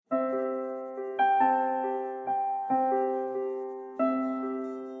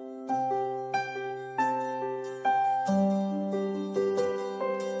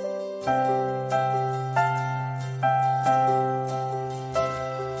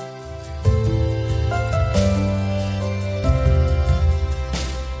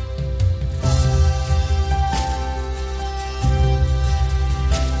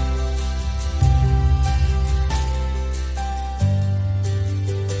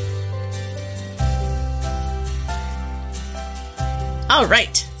All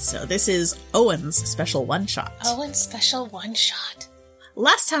right, so this is Owen's special one-shot. Owen's special one-shot.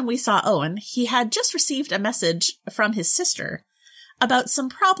 Last time we saw Owen, he had just received a message from his sister about some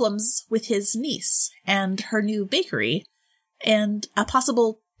problems with his niece and her new bakery and a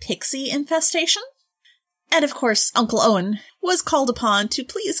possible pixie infestation. And of course, Uncle Owen was called upon to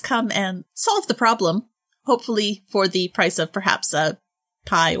please come and solve the problem, hopefully for the price of perhaps a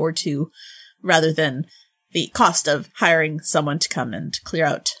pie or two, rather than the cost of hiring someone to come and clear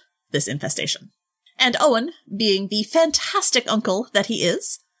out this infestation. And Owen, being the fantastic uncle that he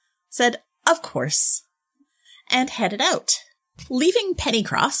is, said, of course, and headed out. Leaving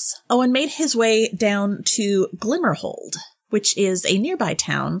Pennycross, Owen made his way down to Glimmerhold, which is a nearby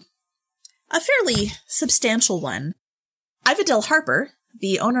town, a fairly substantial one. Ivadil Harper,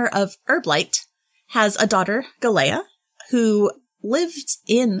 the owner of Herblight, has a daughter, Galea, who lived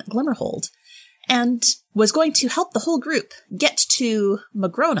in Glimmerhold, and was going to help the whole group get to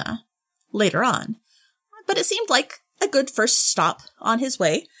Magrona later on. But it seemed like a good first stop on his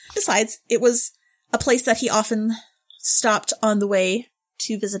way. Besides, it was a place that he often stopped on the way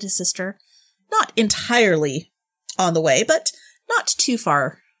to visit his sister. Not entirely on the way, but not too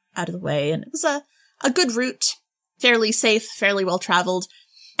far out of the way. And it was a good route, fairly safe, fairly well-traveled,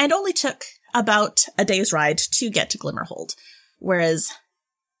 and only took about a day's ride to get to Glimmerhold, whereas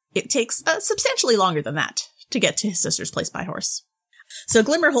it takes substantially longer than that to get to his sister's place by horse. So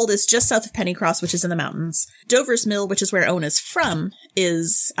Glimmerhold is just south of Pennycross, which is in the mountains. Dover's Mill, which is where Owen is from,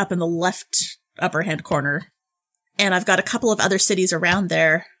 is up in the left upper hand corner. And I've got a couple of other cities around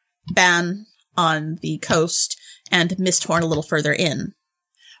there, Ban on the coast and Misthorn a little further in.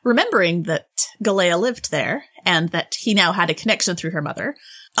 Remembering that Galea lived there and that he now had a connection through her mother,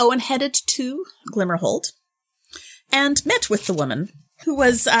 Owen headed to Glimmerhold and met with the woman, who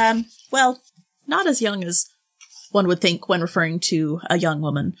was, not as young as one would think when referring to a young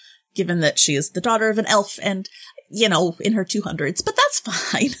woman, given that she is the daughter of an elf and, in her 200s, but that's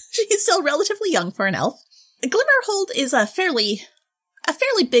fine. She's still relatively young for an elf. Glimmerhold is a fairly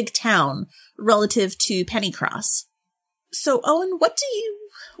big town relative to Pennycross. So, Owen, what do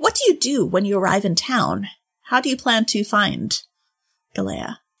you do when you arrive in town? How do you plan to find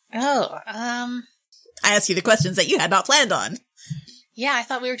Galea? I asked you the questions that you had not planned on. Yeah, I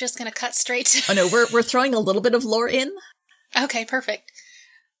thought we were just going to cut straight to... Oh no, we're throwing a little bit of lore in. Okay, perfect.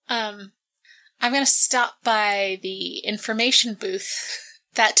 I'm going to stop by the information booth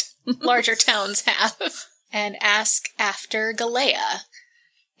that larger towns have and ask after Galea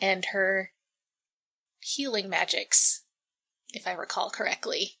and her healing magics, if I recall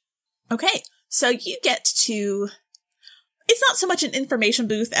correctly. Okay, so you get to... It's not so much an information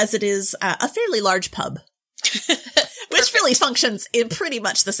booth as it is a fairly large pub. Which really functions in pretty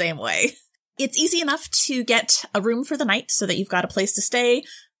much the same way. It's easy enough to get a room for the night so that you've got a place to stay,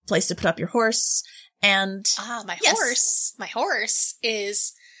 place to put up your horse, and... My horse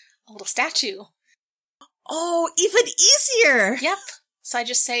is a little statue. Oh, even easier! Yep. So I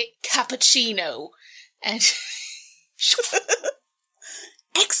just say, cappuccino, and...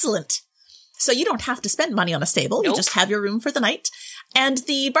 Excellent! So you don't have to spend money on a stable, Nope. You just have your room for the night, and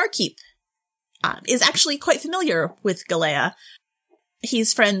the barkeep is actually quite familiar with Galea.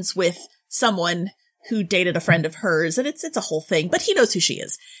 He's friends with someone who dated a friend of hers, and it's a whole thing, but he knows who she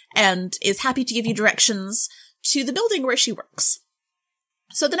is, and is happy to give you directions to the building where she works.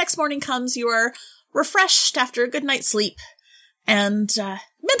 So the next morning comes, you are refreshed after a good night's sleep, and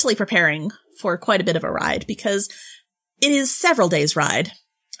mentally preparing for quite a bit of a ride, because it is several days' ride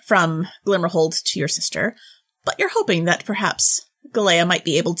from Glimmerhold to your sister, but you're hoping that perhaps Galea might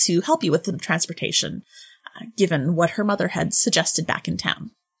be able to help you with the transportation, given what her mother had suggested back in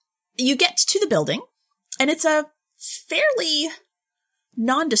town. You get to the building, and it's a fairly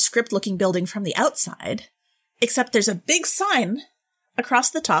nondescript-looking building from the outside, except there's a big sign across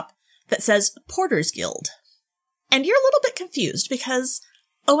the top that says Porter's Guild. And you're a little bit confused because,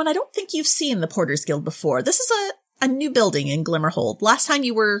 Owen, I don't think you've seen the Porter's Guild before. This is a new building in Glimmerhold. Last time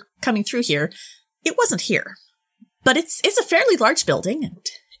you were coming through here, it wasn't here. But it's a fairly large building, and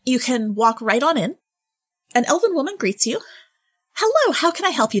you can walk right on in. An elven woman greets you. Hello, how can I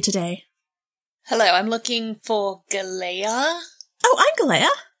help you today? Hello, I'm looking for Galea. Oh, I'm Galea.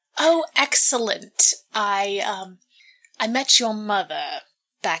 Oh, excellent. I met your mother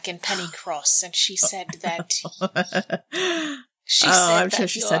back in Pennycross, and she said that... I'm sure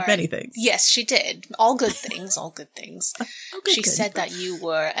she said many things. Yes, she did. All good things, all good things. She said that you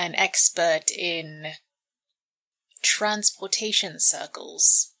were an expert in transportation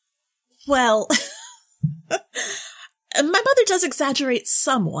circles. Well, my mother does exaggerate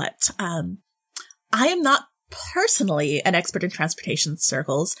somewhat. I am not personally an expert in transportation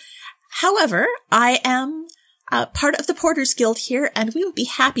circles. However, I am part of the Porters Guild here, and we would be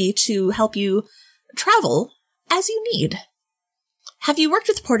happy to help you travel as you need. Have you worked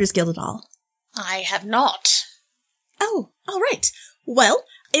with the Porters Guild at all? I have not. Oh, all right. Well,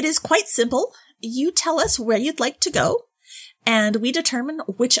 it is quite simple. You tell us where you'd like to go, and we determine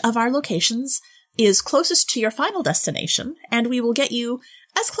which of our locations is closest to your final destination, and we will get you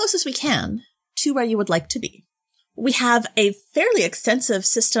as close as we can to where you would like to be. We have a fairly extensive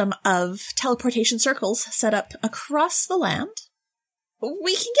system of teleportation circles set up across the land.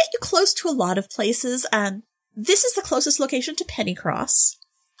 We can get you close to a lot of places, and this is the closest location to Pennycross.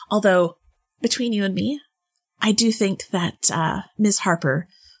 Although, between you and me, I do think that Ms. Harper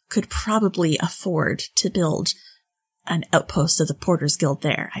could probably afford to build an outpost of the Porters Guild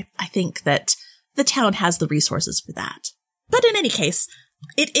there. I think that the town has the resources for that. But in any case,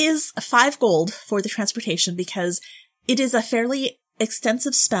 it is 5 gold for the transportation because it is a fairly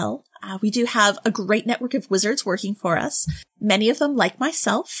extensive spell. We do have a great network of wizards working for us. Many of them, like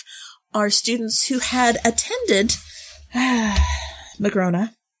myself, are students who had attended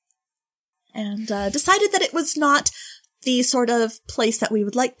Magrona and decided that it was not the sort of place that we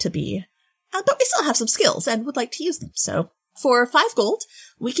would like to be. But we still have some skills and would like to use them. So for 5 gold,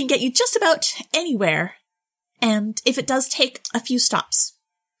 we can get you just about anywhere. And if it does take a few stops,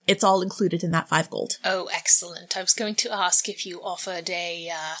 it's all included in that 5 gold. Oh, excellent. I was going to ask if you offered a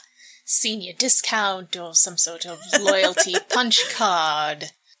senior discount or some sort of loyalty punch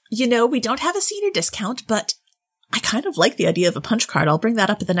card. You know, we don't have a senior discount, but I kind of like the idea of a punch card. I'll bring that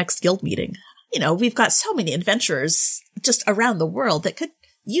up at the next guild meeting. You know, we've got so many adventurers just around the world that could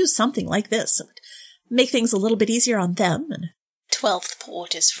use something like this. It would make things a little bit easier on them. And 12th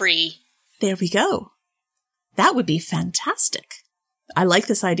port is free. There we go. That would be fantastic. I like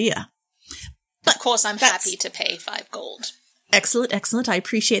this idea. But of course, I'm happy to pay 5 gold. Excellent, excellent. I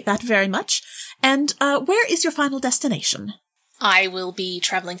appreciate that very much. And where is your final destination? I will be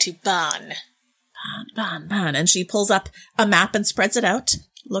traveling to Ban. Ban. And she pulls up a map and spreads it out,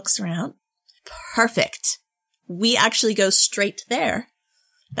 looks around. Perfect. We actually go straight there.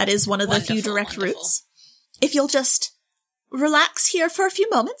 That is one of the few direct routes. If you'll just relax here for a few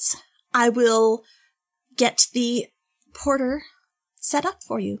moments, I will get the porter set up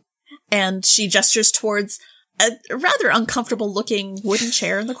for you. And she gestures towards a rather uncomfortable looking wooden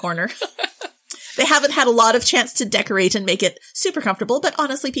chair in the corner. They haven't had a lot of chance to decorate and make it super comfortable, but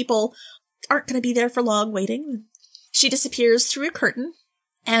honestly, people aren't going to be there for long waiting. She disappears through a curtain,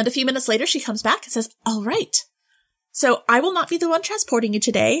 and a few minutes later, she comes back and says, "All right. So I will not be the one transporting you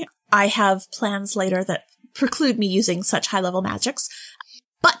today. I have plans later that preclude me using such high-level magics.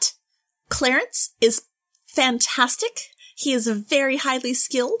 But Clarence is fantastic. He is very highly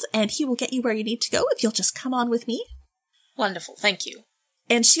skilled, and he will get you where you need to go if you'll just come on with me." Wonderful, thank you.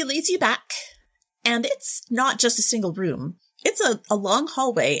 And she leads you back, and it's not just a single room. It's a long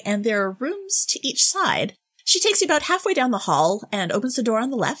hallway, and there are rooms to each side. She takes you about halfway down the hall and opens the door on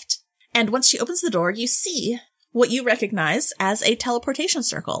the left. And once she opens the door, you see what you recognize as a teleportation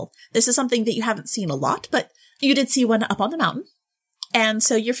circle. This is something that you haven't seen a lot, but you did see one up on the mountain. And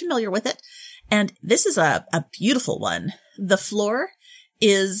so you're familiar with it. And this is a beautiful one. The floor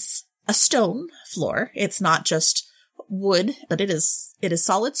is a stone floor. It's not just wood, but it is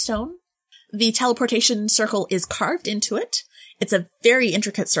solid stone. The teleportation circle is carved into it. It's a very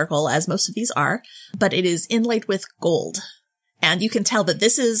intricate circle, as most of these are, but it is inlaid with gold. And you can tell that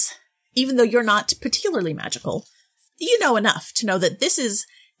this is, even though you're not particularly magical, you know enough to know that this is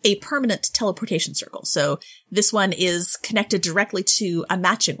a permanent teleportation circle. So this one is connected directly to a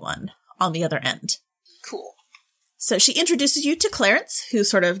matching one on the other end. Cool. So she introduces you to Clarence, who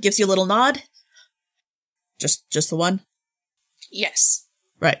sort of gives you a little nod. Just the one? Yes.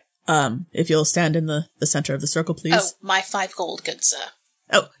 Right. If you'll stand in the center of the circle, please. Oh, my 5 gold, good sir.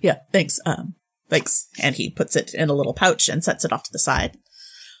 Oh, yeah, thanks. Thanks. And he puts it in a little pouch and sets it off to the side.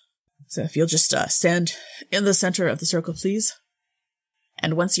 So if you'll just stand in the center of the circle, please.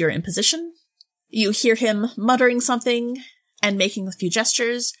 And once you're in position, you hear him muttering something and making a few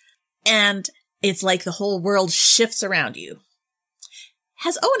gestures, and it's like the whole world shifts around you.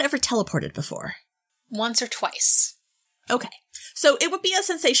 Has Owen ever teleported before? Once or twice. Okay. So it would be a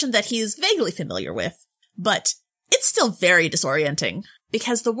sensation that he's vaguely familiar with, but it's still very disorienting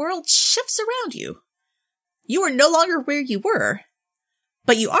because the world shifts around you. You are no longer where you were,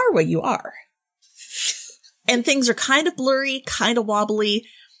 but you are where you are. And things are kind of blurry, kind of wobbly,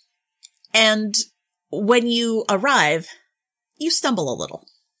 and when you arrive, you stumble a little.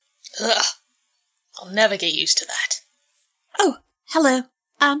 Ugh. I'll never get used to that. Oh, hello.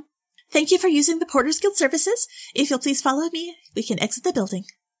 Thank you for using the Porter's Guild services. If you'll please follow me, we can exit the building.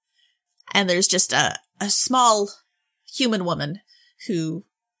 And there's just a small human woman who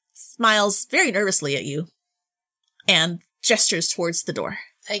smiles very nervously at you and gestures towards the door.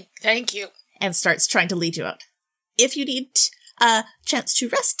 Thank you. And starts trying to lead you out. If you need a chance to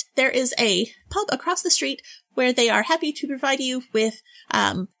rest, there is a pub across the street where they are happy to provide you with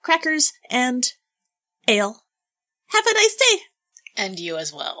crackers and ale. Have a nice day! And you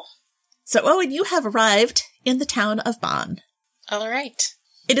as well. So, Owen, you have arrived in the town of Bonn. All right.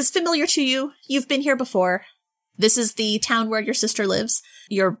 It is familiar to you. You've been here before. This is the town where your sister lives.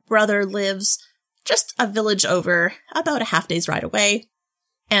 Your brother lives just a village over, about a half day's ride away.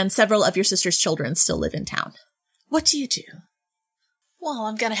 And several of your sister's children still live in town. What do you do? Well,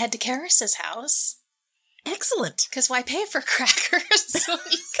 I'm going to head to Karis's house. Excellent. Because why pay for crackers when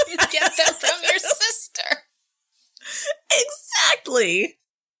you can get them from your sister? Exactly.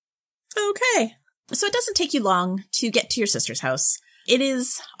 Okay. So it doesn't take you long to get to your sister's house. It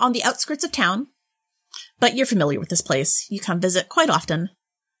is on the outskirts of town, but you're familiar with this place. You come visit quite often,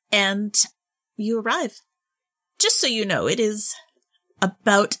 and you arrive. Just so you know, it is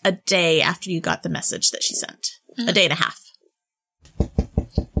about a day after you got the message that she sent. Mm-hmm. A day and a half.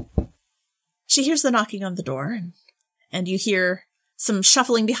 She hears the knocking on the door, and you hear some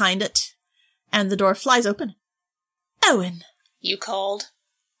shuffling behind it, and the door flies open. Owen. You called?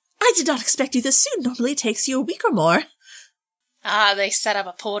 I did not expect you this soon. Normally it takes you a week or more. They set up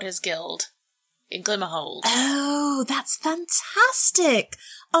a porter's guild in Glimmerhold. Oh, that's fantastic.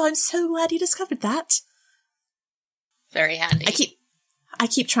 Oh, I'm so glad you discovered that. Very handy. I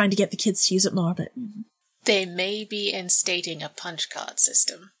keep trying to get the kids to use it more, but... They may be instating a punch card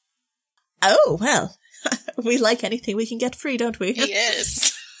system. Oh, well, we like anything we can get free, don't we?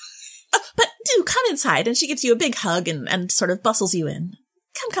 Yes. But do come inside, and she gives you a big hug and sort of bustles you in.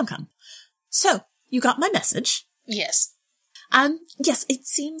 Come. So, you got my message? Yes. Yes, it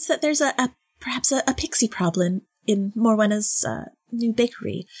seems that there's perhaps a pixie problem in Morwenna's new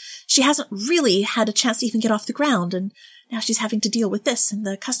bakery. She hasn't really had a chance to even get off the ground, and now she's having to deal with this, and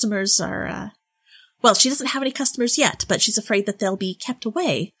the customers are, well, she doesn't have any customers yet, but she's afraid that they'll be kept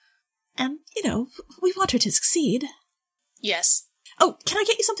away. And, we want her to succeed. Yes. Oh, can I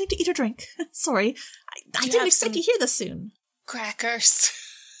get you something to eat or drink? Sorry, I didn't expect to hear this soon. Crackers.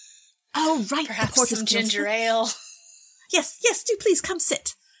 Oh, right. Perhaps some ginger ale. Yes, do please come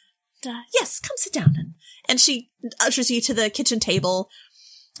sit. Yes, come sit down. And she ushers you to the kitchen table.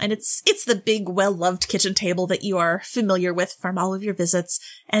 And it's the big, well-loved kitchen table that you are familiar with from all of your visits.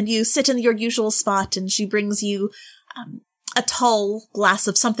 And you sit in your usual spot, and she brings you a tall glass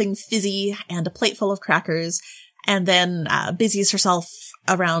of something fizzy and a plate full of crackers, and then busies herself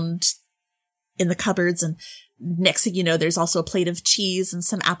around in the cupboards. And next thing you know, there's also a plate of cheese and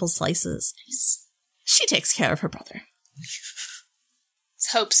some apple slices. Nice. She takes care of her brother. Is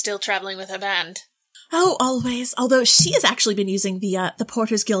Hope still traveling with her band? Oh, always. Although she has actually been using the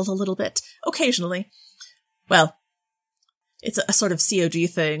Porter's Guild a little bit, occasionally. Well, it's a sort of COG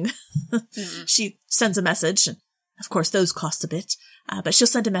thing. Mm-hmm. She sends a message, and of course those cost a bit, but she'll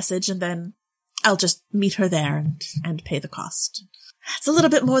send a message, and then I'll just meet her there and pay the cost. It's a little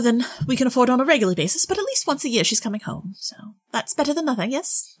bit more than we can afford on a regular basis, but at least once a year she's coming home, so that's better than nothing,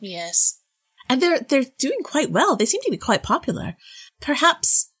 yes? Yes. And they're doing quite well. They seem to be quite popular.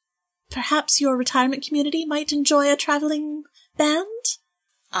 Perhaps your retirement community might enjoy a traveling band?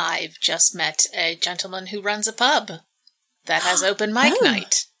 I've just met a gentleman who runs a pub that has open mic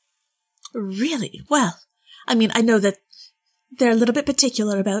night. Really? Well, I mean, I know that they're a little bit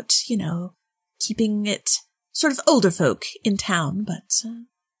particular about, keeping it sort of older folk in town, but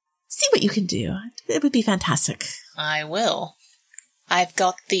see what you can do. It would be fantastic. I will. I've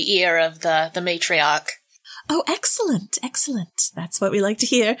got the ear of the matriarch. Oh, excellent. That's what we like to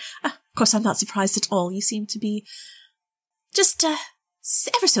hear. Of course, I'm not surprised at all. You seem to be just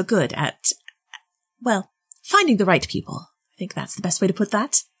ever so good at, finding the right people. I think that's the best way to put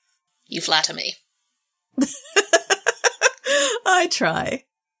that. You flatter me. I try.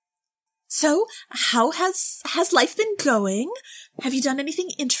 So, how has life been going? Have you done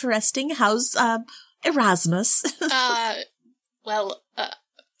anything interesting? How's Erasmus?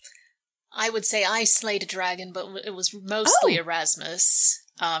 I would say I slayed a dragon, but it was mostly Erasmus.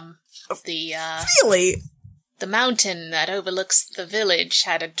 Really? The mountain that overlooks the village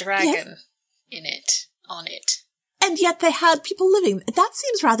had a dragon on it. And yet they had people living. That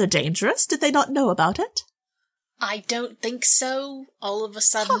seems rather dangerous. Did they not know about it? I don't think so. All of a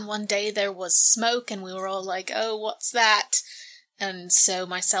sudden, one day there was smoke, and we were all like, oh, what's that? And so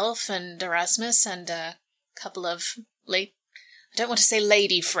myself and Erasmus and a couple of I don't want to say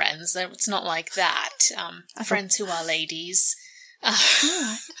lady friends. It's not like that. Friends who are ladies.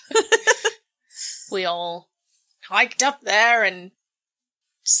 We all hiked up there and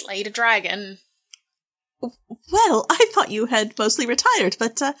slayed a dragon. Well, I thought you had mostly retired,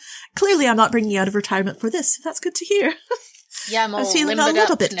 but clearly I'm not bringing you out of retirement for this. That's good to hear. Yeah, I'm all limbered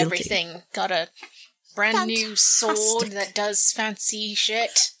up and everything. Got a brand new sword that does fancy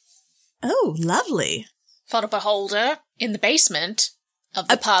shit. Oh, lovely. Fought a beholder in the basement of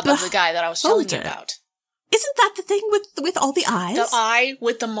the pub of the guy that I was telling you about. Isn't that the thing with all the eyes? The eye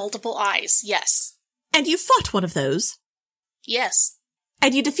with the multiple eyes, yes. And you fought one of those? Yes.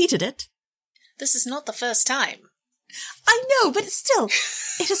 And you defeated it? This is not the first time. I know, but still,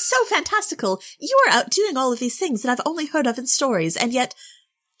 it is so fantastical. You are out doing all of these things that I've only heard of in stories, and yet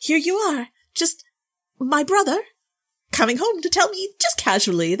here you are, just my brother, coming home to tell me just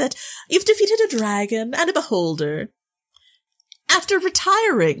casually that you've defeated a dragon and a beholder. After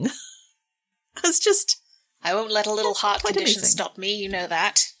retiring. I won't let a little heart condition stop me, you know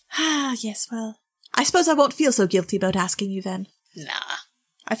that. Ah, yes, well, I suppose I won't feel so guilty about asking you then. Nah.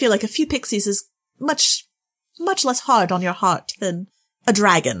 I feel like a few pixies is much less hard on your heart than a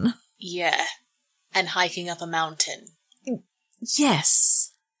dragon. Yeah. And hiking up a mountain.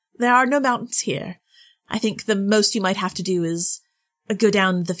 Yes. There are no mountains here. I think the most you might have to do is go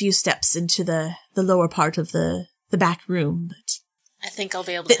down the few steps into the lower part of the back room, but I think I'll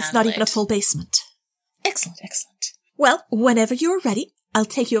be able to handle it. It's not even a full basement. Excellent, excellent. Well, whenever you are ready, I'll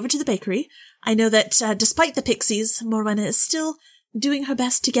take you over to the bakery. I know that despite the pixies, Morwenna is still doing her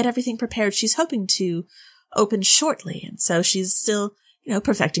best to get everything prepared. She's hoping to open shortly, and so she's still,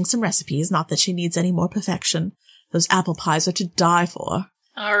 perfecting some recipes. Not that she needs any more perfection. Those apple pies are to die for.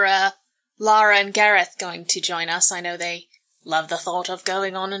 Are Lara and Gareth going to join us? I know they love the thought of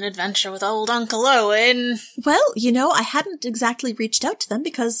going on an adventure with old Uncle Owen. Well, I hadn't exactly reached out to them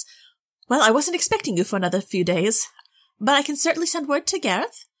because, well, I wasn't expecting you for another few days. But I can certainly send word to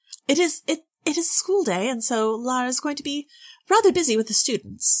Gareth. It is a school day, and so Lara's going to be rather busy with the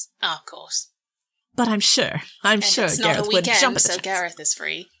students. Oh, of course. But I'm sure it's not Gareth a would jump weekend, at the so chance. Gareth is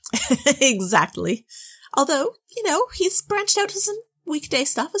free. Exactly. Although, he's branched out to some weekday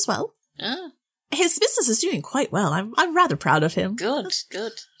stuff as well. Oh. His business is doing quite well. I'm rather proud of him. Good.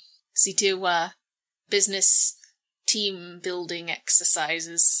 Does he do business team building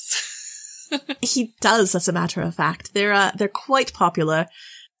exercises? He does, as a matter of fact. They're quite popular.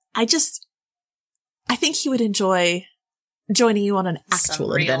 I think he would enjoy joining you on an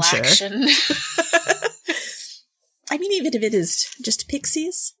actual adventure. Action. I mean, even if it is just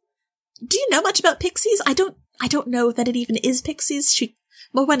pixies. Do you know much about pixies? I don't know that it even is pixies.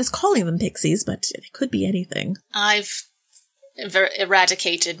 Morwenna's calling them pixies, but it could be anything. I've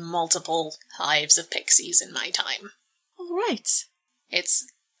eradicated multiple hives of pixies in my time. All right. It's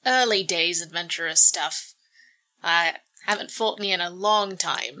early days adventurous stuff. I haven't fought any in a long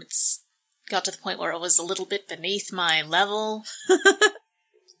time. It's got to the point where it was a little bit beneath my level.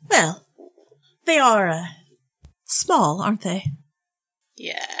 Well, they are small, aren't they?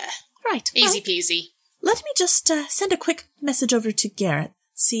 Yeah. Right. Easy peasy. Let me just send a quick message over to Garrett,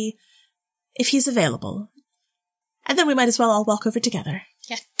 see if he's available. And then we might as well all walk over together.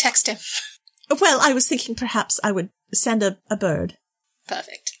 Yeah, text him. Well, I was thinking perhaps I would send a bird.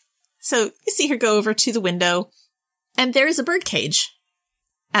 Perfect. So you see her go over to the window, and there is a bird cage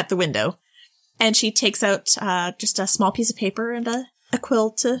at the window. And she takes out just a small piece of paper and a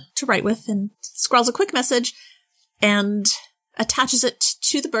quill to write with, and scrawls a quick message and attaches it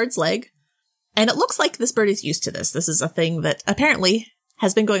to the bird's leg. And it looks like this bird is used to this. This is a thing that apparently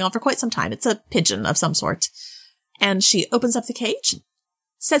has been going on for quite some time. It's a pigeon of some sort. And she opens up the cage,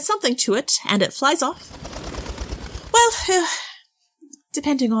 says something to it, and it flies off. Well,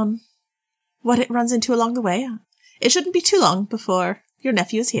 depending on what it runs into along the way, it shouldn't be too long before your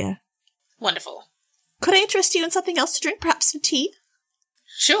nephew is here. Wonderful. Could I interest you in something else to drink? Perhaps some tea?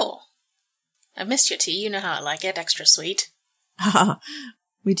 Sure. I missed your tea. You know how I like it. Extra sweet.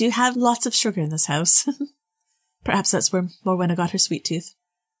 We do have lots of sugar in this house. Perhaps that's where Morwenna got her sweet tooth.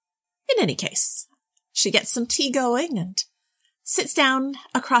 In any case, she gets some tea going and sits down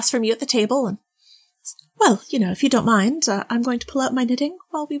across from you at the table and, well, if you don't mind, I'm going to pull out my knitting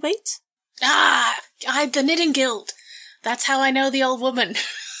while we wait. The Knitting Guild. That's how I know the old woman.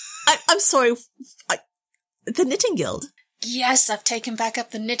 I'm sorry. The Knitting Guild? Yes, I've taken back up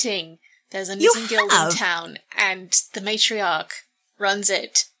the knitting. There's a knitting guild in town, and the matriarch runs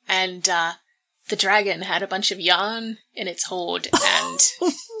it, and the dragon had a bunch of yarn in its hoard, and...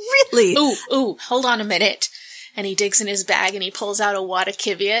 Really? Ooh, hold on a minute. And he digs in his bag, and he pulls out a water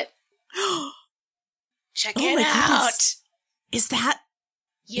kiviot. Check it out! Is that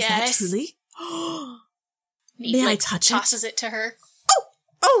Yes. truly? He, May I touch it? Tosses it to her.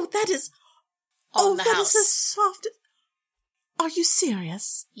 Oh, that is... On the that house. is the soft... Are you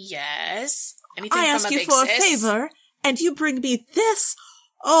serious? Yes. Anything I from ask a you big for sis? a favor, and you bring me this?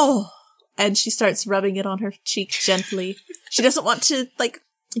 Oh. And she starts rubbing it on her cheek gently. She doesn't want to,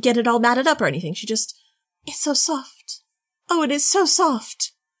 get it all matted up or anything. She just... It's so soft. Oh, it is so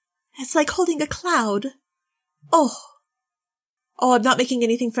soft. It's like holding a cloud. Oh. Oh, I'm not making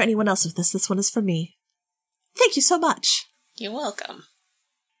anything for anyone else with this. This one is for me. Thank you so much. You're welcome.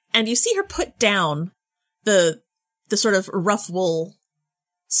 And you see her put down the sort of rough wool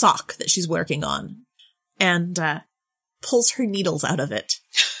sock that she's working on and pulls her needles out of it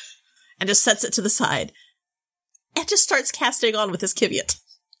and just sets it to the side and just starts casting on with this kivyat.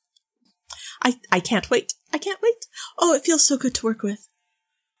 I can't wait. I can't wait. Oh, it feels so good to work with.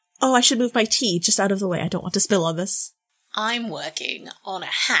 Oh, I should move my tea just out of the way. I don't want to spill on this. I'm working on a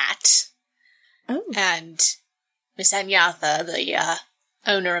hat. Oh. And Miss Anyatha, the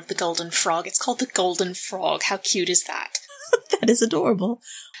owner of the Golden Frog, it's called the Golden Frog. How cute is that? That is adorable.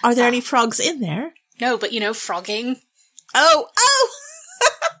 Are there any frogs in there? No, but frogging. Oh!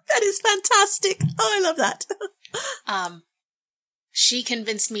 That is fantastic. Oh, I love that. She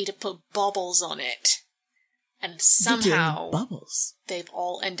convinced me to put baubles on it. And You're somehow doing bubbles. they've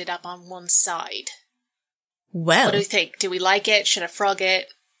all ended up on one side. Well, What do you think? Do we like it? Should I frog it?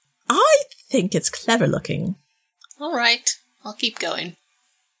 I think it's clever looking. All right. I'll keep going.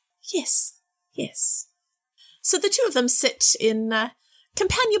 Yes, yes. So the two of them sit in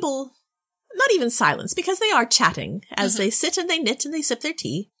companionable, not even silence, because they are chatting as they sit and they knit and they sip their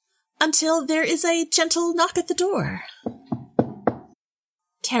tea, until there is a gentle knock at the door.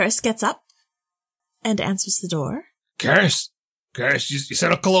 Karis gets up and answers the door. Karis, you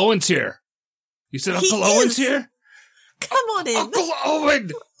said Uncle Owen's here. You said He Uncle Owen's is. here? Come on in. Uncle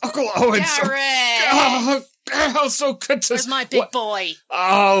Owen! Uncle Owen! Garrett! So good to... Where's my big boy?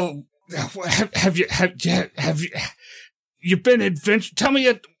 Oh, have you been adventure? Tell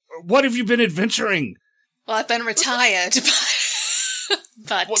me, what have you been adventuring? Well, I've been retired,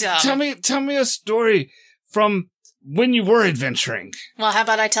 but Tell me a story from when you were adventuring. well, how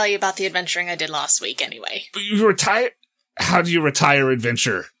about I tell you about the adventuring I did last week anyway? You retired? How do you retire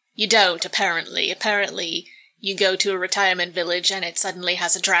adventure? You don't, apparently. Apparently, you go to a retirement village and it suddenly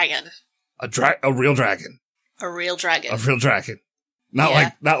has a dragon. A real dragon. A real dragon. A real dragon. Not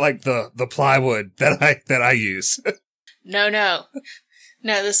like the plywood that I use. No. No,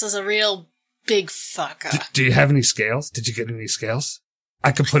 this is a real big fucker. Do you have any scales? Did you get any scales?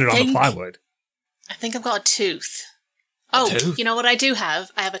 I could put it on the plywood. I think I've got a tooth. Oh, tooth? you know what I do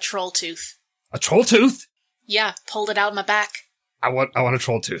have? I have a troll tooth. A troll tooth? Yeah, pulled it out of my back. I want a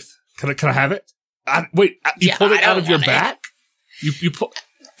troll tooth. Can I have it? You pulled it I out don't of your want it. back?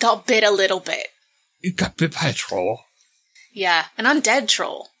 Got bit a little bit. You got bit by a troll? Yeah, an undead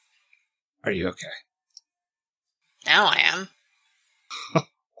troll. Are you okay? Now I am.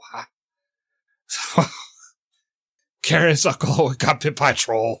 Wow. Karis, Uncle Owen got bit by a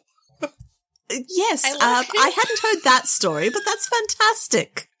troll. Yes, I love it. I hadn't heard that story, but that's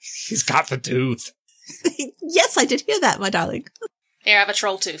fantastic. He's got the tooth. Yes, I did hear that, my darling. Here, I have a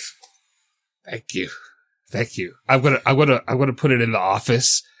troll tooth. Thank you. I'm gonna put it in the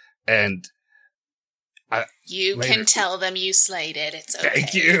office, and You Later. can tell them you slayed it. It's okay.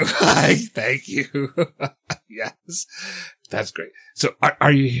 thank you. Thank you. Yes, that's great. So,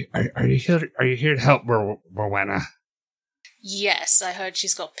 are you here to help Rowena? Yes, I heard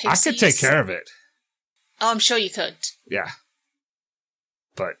she's got I pixies. could take care of it. Oh, I'm sure you could. Yeah,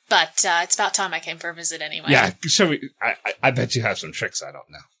 but It's about time I came for a visit anyway. yeah. Show me. I bet you have some tricks I don't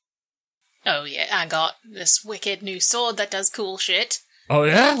know. Oh, yeah, I got this wicked new sword that does cool shit. Oh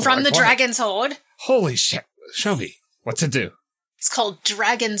yeah, From Like the what? Dragon's Horde. Holy shit! Show me what's it do. It's called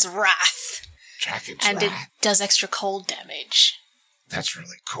Dragon's Wrath. Dragon's And it Wrath. does extra cold damage. That's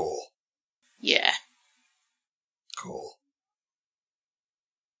really cool. Yeah. Cool.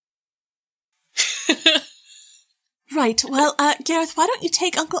 Right, well, Gareth, why don't you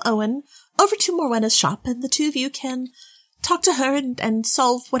take Uncle Owen over to Morwenna's shop, and the two of you can talk to her and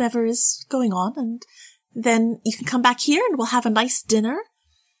solve whatever is going on, and then you can come back here and we'll have a nice dinner.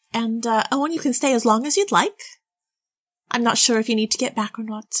 And, Owen, you can stay as long as you'd like. I'm not sure if you need to get back or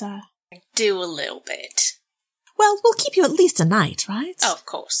not. Do a little bit. Well, we'll keep you at least a night, right? Oh, of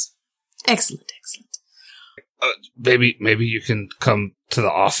course. Excellent. Maybe you can come to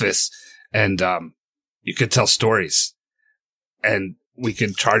the office and you could tell stories, and we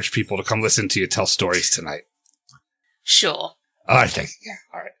can charge people to come listen to you tell stories tonight. Sure. Oh, I think, yeah,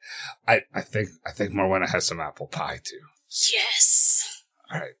 all right. I think Morwenna has some apple pie too. Yes.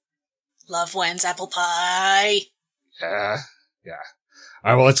 All right. Love Wen's apple pie. Yeah. All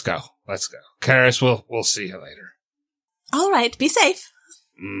right, well, let's go. Karis, we'll see you later. All right, be safe.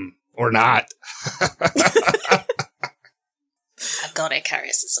 Or not. I've got it,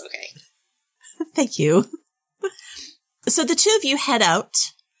 Karis. It's okay. Thank you. So the two of you head out,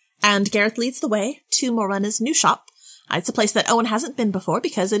 and Gareth leads the way to Morena's new shop. It's a place that Owen hasn't been before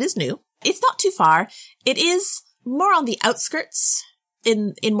because it is new. It's not too far. It is more on the outskirts,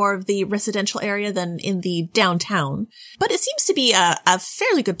 in more of the residential area than in the downtown. But it seems to be a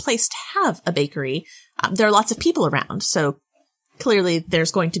fairly good place to have a bakery. There are lots of people around, so clearly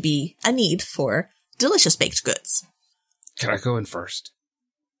there's going to be a need for delicious baked goods. Can I go in first?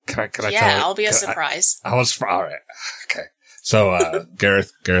 Can I tell you? I'll be a surprise. All right. Okay. So,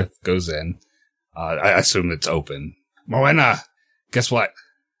 Gareth goes in. I assume it's open. Morena, guess what?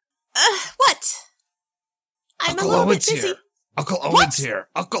 What? I'm Uncle a little Owen's bit busy. here. Uncle Owen's here.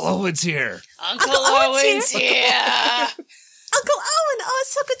 Uncle Owen's here. Uncle Owen's here. Uncle Owen,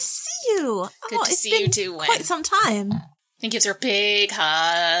 it's so good to see you. Good to see you too, Wen. Quite some time. He gives her a big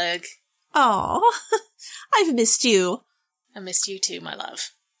hug. Oh, I've missed you. I missed you too, my love.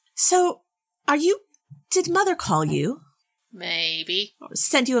 So, did Mother call you? Maybe. Or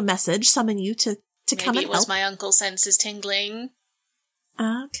send you a message, summon you to come and help? Maybe it was my uncle's senses tingling.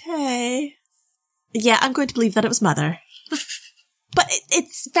 Okay. Yeah, I'm going to believe that it was Mother. But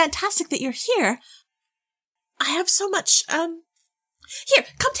it's fantastic that you're here. I have so much, Here,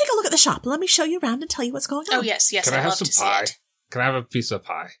 come take a look at the shop. Let me show you around and tell you what's going on. Oh, yes, Can I have love some to see pie? it. Can I have a piece of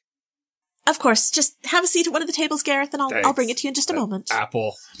pie? Of course. Just have a seat at one of the tables, Gareth, and I'll Thanks. bring it to you in just a moment.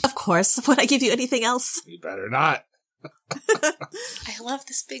 Apple. Of course. Would I give you anything else? You better not. I love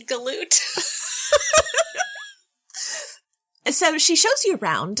this big galoot. So she shows you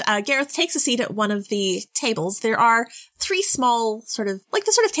around. Gareth takes a seat at one of the tables. There are three small like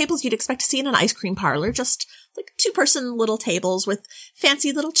the sort of tables you'd expect to see in an ice cream parlor, just like 2-person little tables with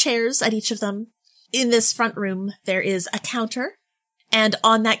fancy little chairs at each of them. In this front room, there is a counter, and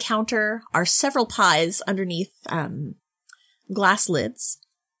on that counter are several pies underneath glass lids.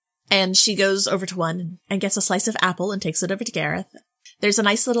 And she goes over to one and gets a slice of apple and takes it over to Gareth. There's a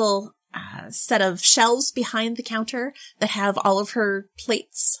nice little set of shelves behind the counter that have all of her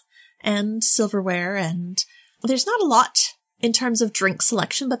plates and silverware, and there's not a lot in terms of drink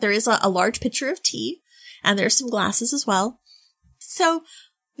selection, but there is a large pitcher of tea, and there's some glasses as well. So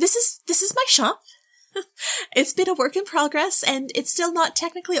this is my shop. It's been a work in progress, and it's still not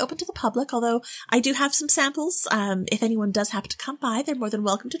technically open to the public, although I do have some samples. If anyone does happen to come by, they're more than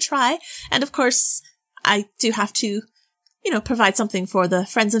welcome to try. And of course, I do have to provide something for the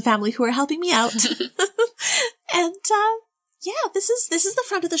friends and family who are helping me out. And, this is the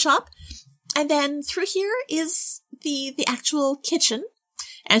front of the shop. And then through here is the actual kitchen.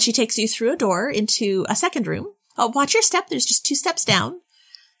 And she takes you through a door into a second room. Oh, watch your step. There's just 2 steps down.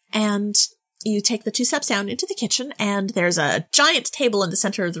 And you take the 2 steps down into the kitchen, and there's a giant table in the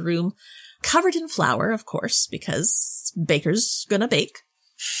center of the room, covered in flour, of course, because baker's gonna bake.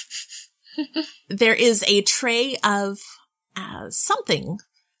 There is a tray of something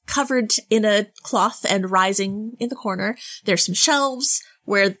covered in a cloth and rising in the corner. There's some shelves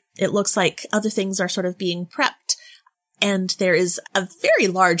where it looks like other things are sort of being prepped. And there is a very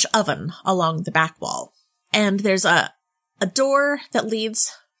large oven along the back wall. And there's a door that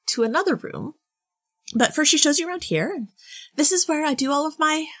leads to another room. But first she shows you around here. And this is where I do all of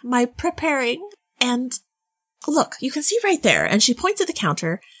my preparing. And look, you can see right there. And she points at the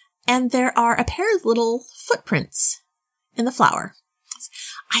counter, and there are a pair of little footprints in the flour.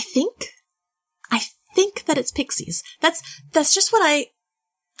 I think that it's pixies. That's just what I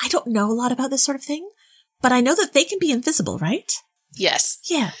don't know a lot about this sort of thing, but I know that they can be invisible, right? Yes.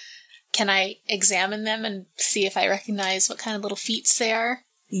 Yeah. Can I examine them and see if I recognize what kind of little feats they are?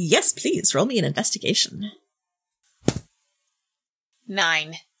 Yes, please. Roll me an investigation.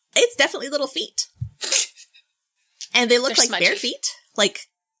 9. It's definitely little feet. And they look They're like smudgy. bare feet. Like,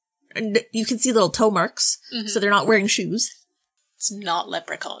 you can see little toe marks, so they're not wearing shoes. It's not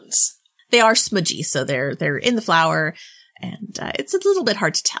leprechauns. They are smudgy, so they're in the flour, and it's a little bit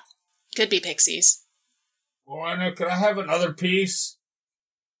hard to tell. Could be pixies. Morena, can I have another piece?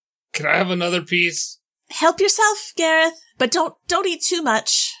 Can I have another piece? Help yourself, Gareth, but don't eat too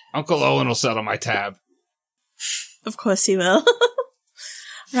much. Uncle Owen will settle my tab. Of course he will.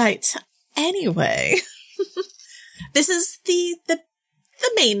 Right. Anyway, this is the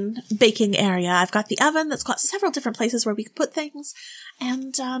main baking area. I've got the oven that's got several different places where we can put things,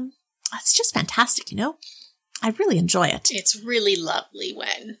 and it's just fantastic, I really enjoy it. It's really lovely,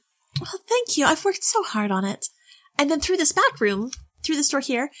 Wen. Well, thank you. I've worked so hard on it. And then through this back room, through this door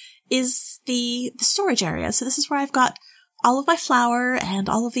here, is the storage area. So this is where I've got all of my flour and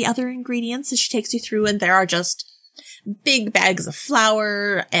all of the other ingredients that she takes you through. And there are just big bags of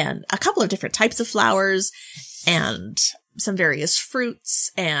flour and a couple of different types of flours and some various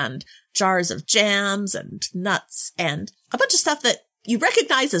fruits and jars of jams and nuts and a bunch of stuff that you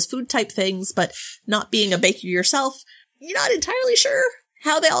recognize as food type things, but not being a baker yourself, you're not entirely sure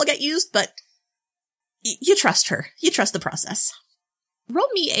how they all get used, but you trust her. You trust the process. Roll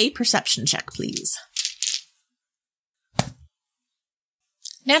me a perception check, please.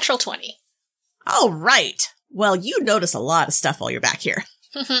 Natural 20. All right. Well, you notice a lot of stuff while you're back here.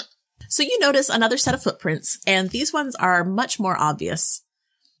 So you notice another set of footprints, and these ones are much more obvious.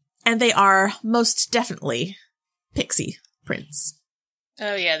 And they are most definitely pixie prints.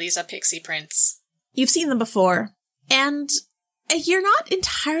 Oh yeah, these are pixie prints. You've seen them before, and you're not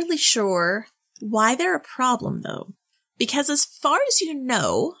entirely sure why they're a problem, though. Because as far as you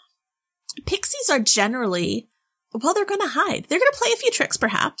know, pixies are generally, well, they're going to hide. They're going to play a few tricks,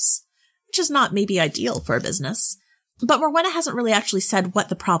 perhaps, which is not maybe ideal for a business. But Morwenna hasn't really actually said what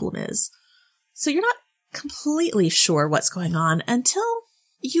the problem is. So you're not completely sure what's going on until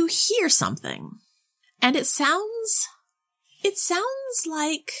you hear something. And it sounds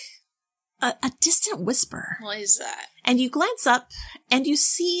like a distant whisper. What is that? And you glance up and you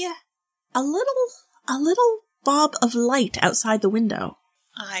see a little bob of light outside the window.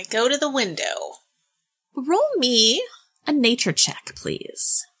 I go to the window. Roll me a nature check,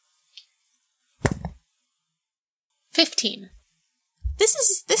 please. 15. This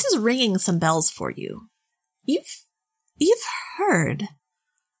is ringing some bells for you. You've heard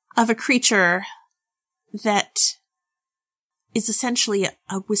of a creature that is essentially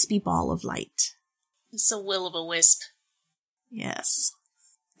a wispy ball of light. It's a will-o'-the-wisp. Yes.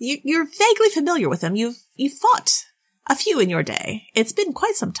 You're vaguely familiar with them. You've fought a few in your day. It's been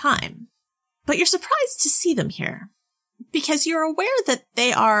quite some time. But you're surprised to see them here. Because you're aware that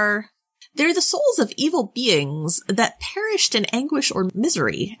they're the souls of evil beings that perished in anguish or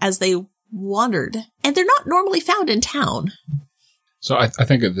misery as they wandered. And they're not normally found in town. So I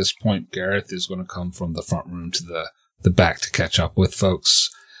think at this point, Gareth is going to come from the front room to the back to catch up with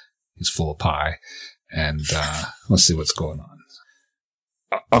folks. He's full of pie. And let's see what's going on.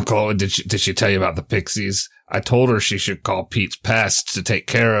 Uncle Owen, did she tell you about the pixies? I told her she should call Pete's Pest to take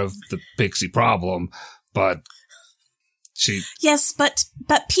care of the pixie problem, but she... Yes, but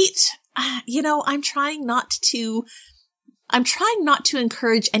Pete, I'm trying not to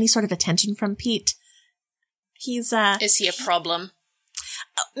encourage any sort of attention from Pete. He's, Is he a problem?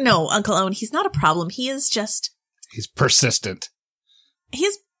 No, Uncle Owen, he's not a problem. He is just... He's persistent.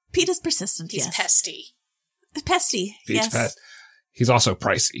 Pete is persistent, He's yes. pesty. Pesty, Pete's yes. Pest. He's also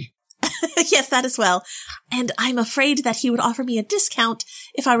pricey. Yes, that as well. And I'm afraid that he would offer me a discount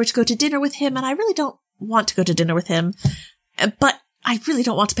if I were to go to dinner with him, and I really don't want to go to dinner with him. But I really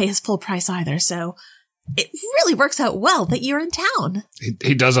don't want to pay his full price either, so it really works out well that you're in town.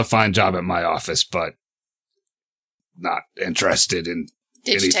 He does a fine job at my office, but not interested in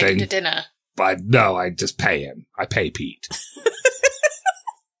Did anything. you take him to dinner? But no, I just pay him. I pay Pete.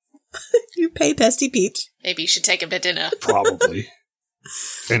 You pay Pesty Pete. Maybe you should take him to dinner. Probably.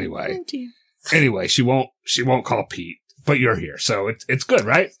 Anyway. Oh, dear. Anyway, she won't call Pete, but you're here, so it's good,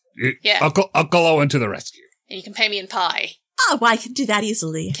 right? Yeah. Uncle Owen to the rescue. And you can pay me in pie. Oh, well, I can do that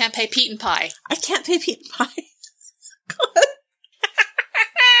easily. Can't pay Pete in pie. I can't pay Pete in pie. God.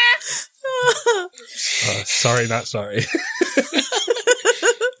 Sorry, not sorry.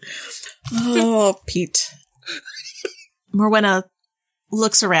 Oh, Pete. Morwenna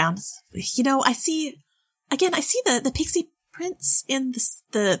looks around. I see the pixie prints in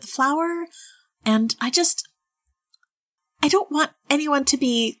the flower, and I don't want anyone to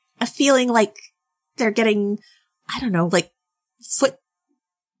be feeling like they're getting, I don't know, like foot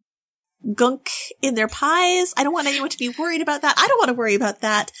gunk in their pies. I don't want anyone to be worried about that. I don't want to worry about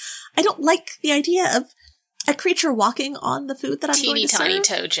that. I don't like the idea of a creature walking on the food that I'm going to serve. Teeny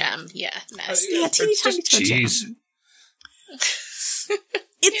tiny toe jam. Yeah, nasty. Yeah, teeny tiny toe jam. Cheese.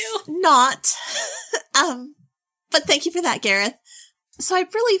 It's not. But thank you for that, Gareth. So I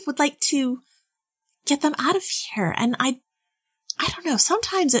really would like to get them out of here. And I don't know,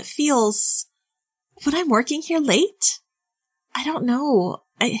 sometimes it feels, when I'm working here late, I don't know.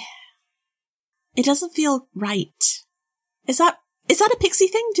 It doesn't feel right. Is that a pixie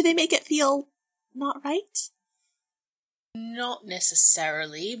thing? Do they make it feel not right? Not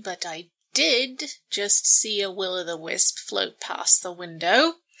necessarily, but I did just see a will-o'-the-wisp float past the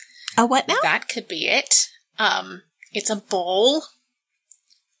window. A what now? That could be it. It's a ball.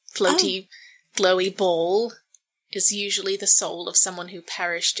 Floaty, glowy ball. is usually the soul of someone who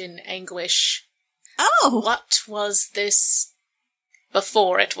perished in anguish. Oh! What was this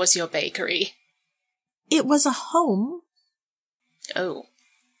before it was your bakery? It was a home. Oh.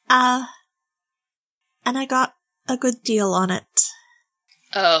 And I got a good deal on it.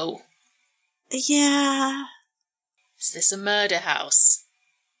 Oh. Yeah. Is this a murder house?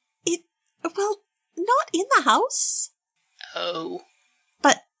 Well, not in the house. Oh.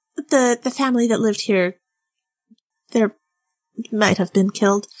 But the family that lived here, they might have been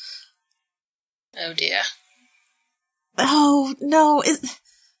killed. Oh dear. Oh, no.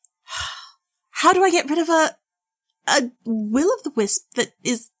 How do I get rid of a will-o'-the-wisp that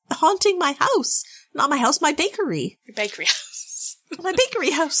is haunting my house? Not my house, my bakery. Your bakery house. My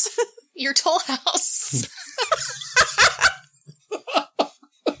bakery house. Your toll house.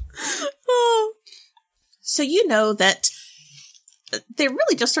 Oh. So you know that they're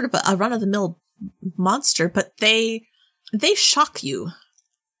really just sort of a run-of-the-mill monster, but they shock you.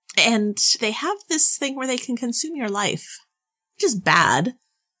 And they have this thing where they can consume your life, which is bad.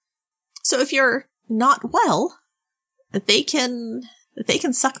 So if you're not well, they can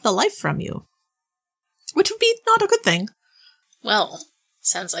suck the life from you, which would be not a good thing. Well,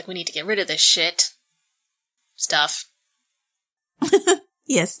 sounds like we need to get rid of this shit. Stuff.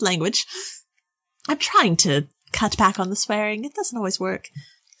 Yes, language. I'm trying to cut back on the swearing. It doesn't always work.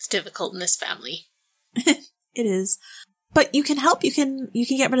 It's difficult in this family. It is. But you can help. You can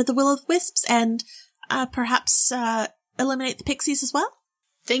get rid of the will-o'-the-wisps and perhaps eliminate the pixies as well.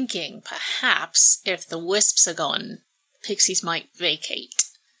 Thinking, perhaps, if the wisps are gone, pixies might vacate.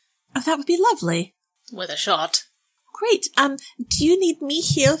 Oh, that would be lovely. With a shot. Great. Do you need me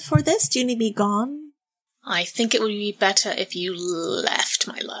here for this? Do you need me gone? I think it would be better if you left,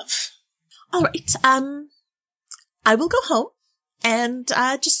 my love. All right. I will go home and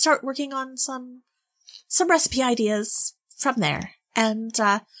just start working on some recipe ideas from there. And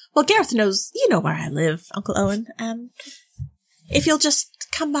well, Gareth knows, you know where I live, Uncle Owen. If you'll just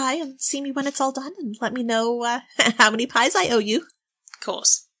come by and see me when it's all done and let me know how many pies I owe you. Of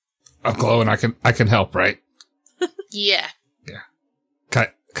course. Uncle Owen, I can help, right? Yeah. Yeah.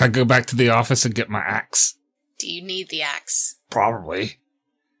 Can I go back to the office and get my axe? Do you need the axe? Probably.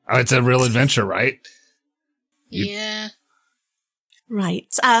 Oh, it's a real adventure, right? Yeah. Right.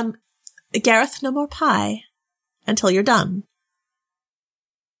 Gareth, no more pie until you're done.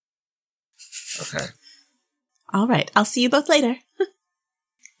 Okay. All right. I'll see you both later.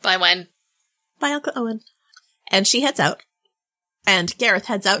 Bye, Wen. Bye, Uncle Owen. And she heads out. And Gareth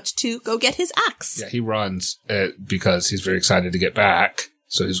heads out to go get his axe. Yeah, he runs because he's very excited to get back.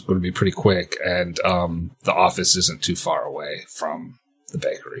 So he's going to be pretty quick. And the office isn't too far away from the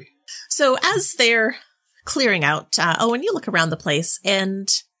bakery. So as they're clearing out, Owen, you look around the place and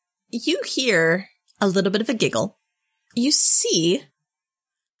you hear a little bit of a giggle. You see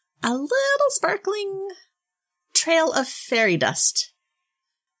a little sparkling trail of fairy dust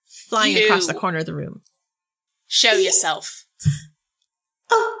flying across the corner of the room. Show yourself.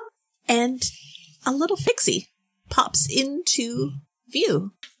 Oh, and a little fixie pops into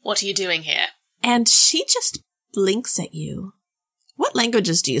view. What are you doing here? And she just blinks at you. What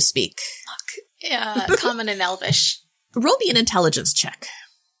languages do you speak? Common and Elvish. Roll me an intelligence check.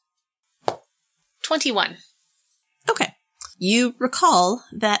 21. Okay. You recall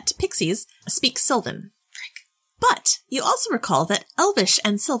that pixies speak Sylvan. But you also recall that Elvish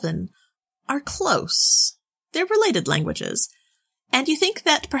and Sylvan are close. They're related languages. And you think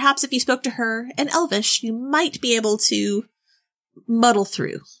that perhaps if you spoke to her in Elvish, you might be able to muddle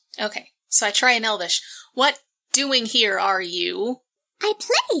through. Okay, so I try in Elvish. What doing here are you? I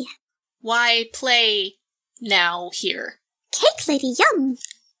play. Why play now here? Cake lady, yum.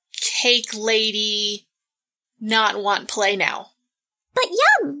 Cake lady not want play now. But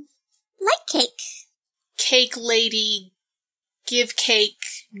yum. Like cake. Cake lady give cake,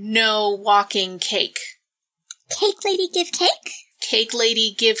 no walking cake. Cake lady give cake? Cake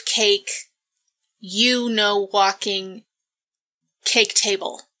lady give cake, you no walking cake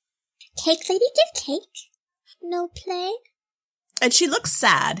table. Cake lady give cake? No play? And she looks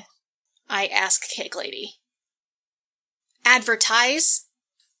sad. I ask cake lady. Advertise?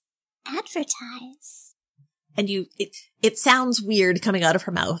 Advertise. And it sounds weird coming out of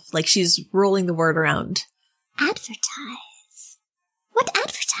her mouth, like she's rolling the word around. Advertise. What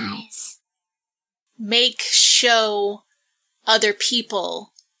advertise? Make show other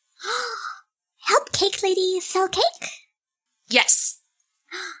people. Help cake lady sell cake? Yes.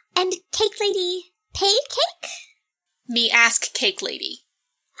 And cake lady pay cake? Me ask cake lady.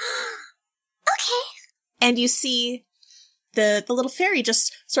 Okay. And you see the little fairy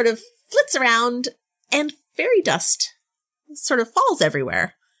just sort of flits around and fairy dust sort of falls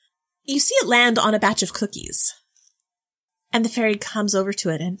everywhere. You see it land on a batch of cookies. And the fairy comes over to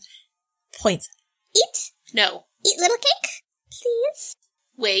it and points. Eat. No. Eat little cake, please.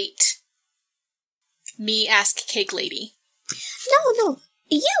 Wait. Me ask cake lady. No.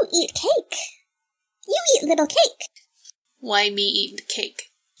 You eat cake. You eat little cake. Why me eat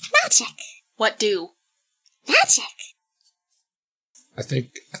cake? Magic. What do? Magic. I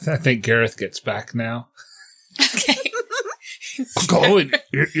think Gareth gets back now. Okay. Uncle Owen,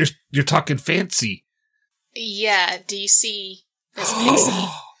 you're talking fancy. Yeah, do you see this pixie?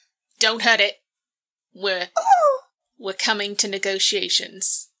 Don't hurt it. We're coming to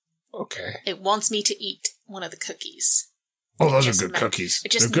negotiations. Okay. It wants me to eat one of the cookies. Oh, those are good cookies.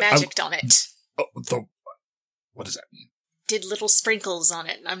 It just magicked on it. What does that mean? Did little sprinkles on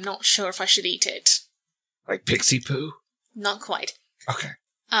it, and I'm not sure if I should eat it. Like pixie poo? Not quite. Okay.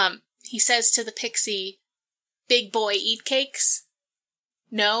 He says to the pixie, "Big boy, eat cakes?"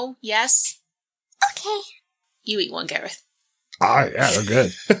 No? Yes? Okay. You eat one, Gareth. Ah, yeah, they're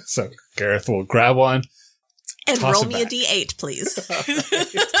good. So Gareth will grab one. And roll me a d8, please.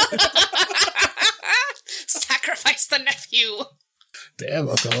 Sacrifice the nephew. Damn,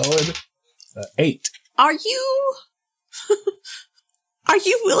 Uncle Owen. 8. Are you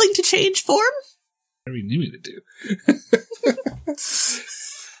willing to change form? Whatever you need me to do.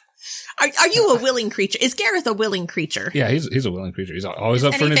 Are you a willing creature? Is Gareth a willing creature? Yeah, he's a willing creature. He's always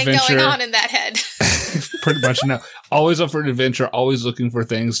up for an Anything adventure. going on in that head? Pretty much, no. Always up for an adventure, always looking for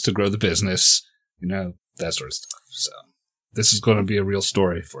things to grow the business, that sort of stuff. So this is going to be a real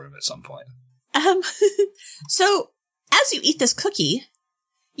story for him at some point. So as you eat this cookie,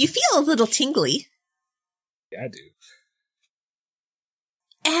 you feel a little tingly. Yeah, I do.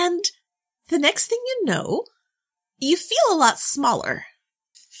 And the next thing you know, you feel a lot smaller.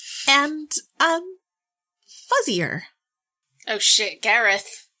 And, fuzzier. Oh shit,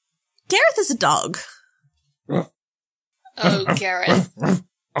 Gareth. Gareth is a dog. Oh, Gareth.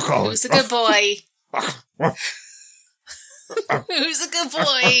 Who's a good boy? Who's a good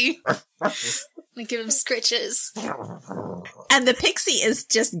boy? I give him scritches. And the pixie is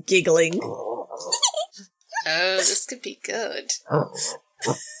just giggling. Oh, this could be good.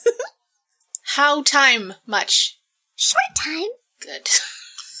 How time much? Short time. Good.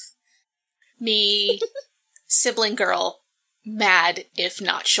 Me, sibling girl, mad if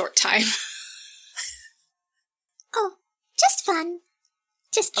not short time. Oh, just fun.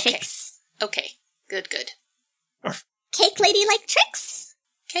 Just Okay. tricks. Okay, good. Cake lady like tricks?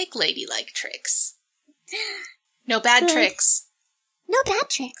 Cake lady like tricks. No bad Good. tricks. No bad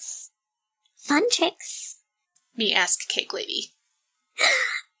tricks. Fun tricks. Me ask cake lady.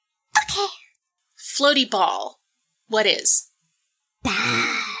 Okay. Floaty ball. What is?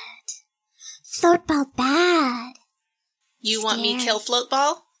 Bad. Float ball bad. You want me Scary. kill float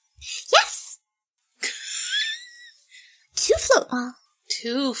ball? Yes. 2 float ball.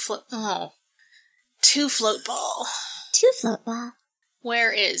 Two float ball. 2 float ball.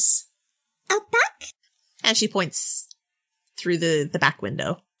 Where is? Out back? And she points through the back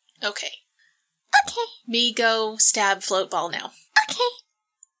window. Okay. Okay. Me go stab float ball now. Okay.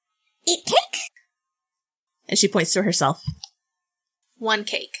 Eat cake? And she points to herself. 1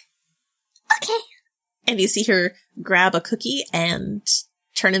 cake. Okay. And you see her grab a cookie and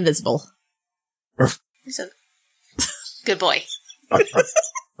turn invisible. So, good boy.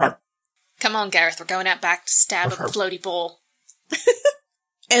 Come on, Gareth. We're going out back to stab a floaty ball.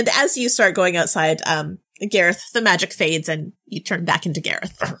 And as you start going outside, Gareth, the magic fades and you turn back into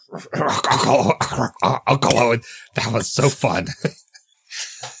Gareth. Uncle Owen, that was so fun.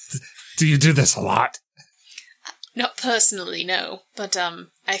 Do you do this a lot? Not personally, no. But,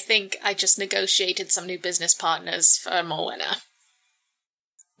 I think I just negotiated some new business partners for Morwenna.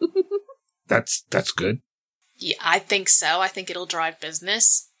 That's good. Yeah, I think so. I think it'll drive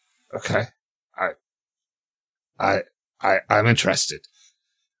business. Okay. I'm interested.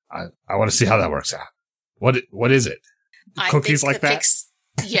 I want to see how that works out. What is it? Cookies like that?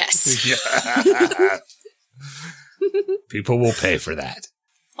 Yes. Yeah. People will pay for that.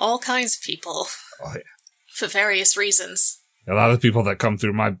 All kinds of people. Oh yeah. For various reasons. A lot of people that come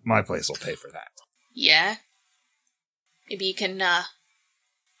through my place will pay for that. Yeah. Maybe you can,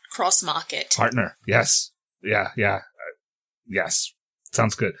 cross-market. Partner. Yes. Yeah. Yes.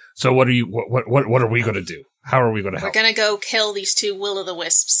 Sounds good. So what are we going to do? How are we going to help? We're gonna go kill these 2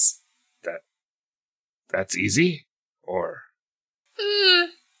 will-o'-the-wisps. That's easy? Or?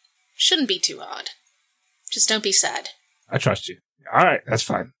 Shouldn't be too hard. Just don't be sad. I trust you. All right. That's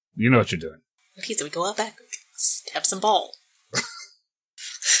fine. You know what you're doing. Okay, so we go out back, stab some ball.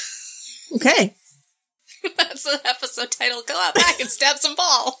 Okay. That's the episode title. Go out back and stab some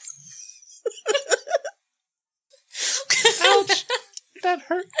ball. Ouch! That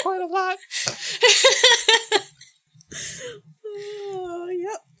hurt quite a lot.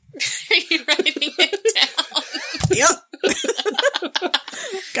 Yep. Are you writing it down? Yep.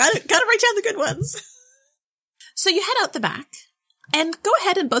 Gotta write down the good ones. So you head out the back, and go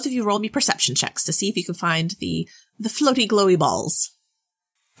ahead and both of you roll me perception checks to see if you can find the floaty glowy balls.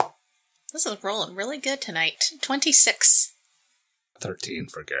 This is rolling really good tonight. 26. 13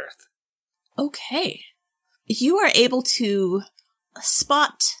 for Gareth. Okay. You are able to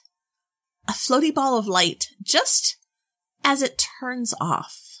spot a floaty ball of light just as it turns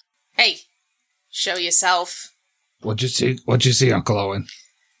off. Hey, show yourself. What'd you see, Uncle Owen?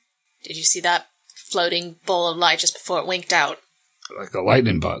 Did you see that floating ball of light just before it winked out? Like a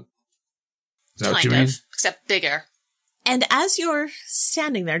lightning bug. Is that what you mean? Except bigger. And as you're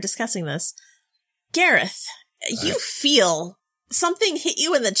standing there discussing this, Gareth, you feel something hit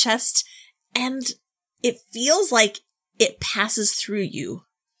you in the chest, and it feels like it passes through you.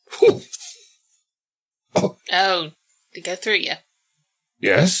 Oh, did it go through you?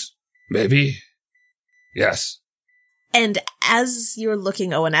 Yes, maybe. Yes. And as you're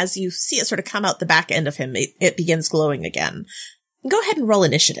looking, Owen, as you see it sort of come out the back end of him, it begins glowing again. Go ahead and roll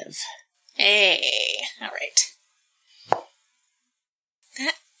initiative. Hey, all right.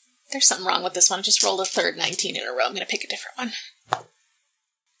 There's something wrong with this one. I just rolled a third 19 in a row. I'm going to pick a different one.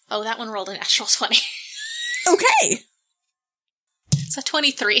 Oh, that one rolled an actual 20. Okay. So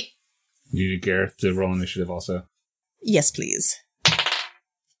 23. You need Gareth to roll initiative also. Yes, please.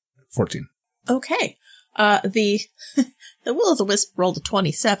 14. Okay. The Will-o'-the-Wisp rolled a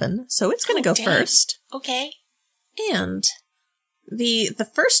 27, so it's going to go damn. first. Okay. And the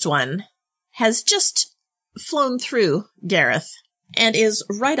first one has just flown through Gareth and is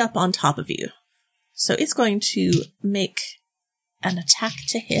right up on top of you. So it's going to make an attack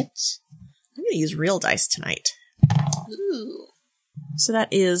to hit. I'm going to use real dice tonight. Ooh. So that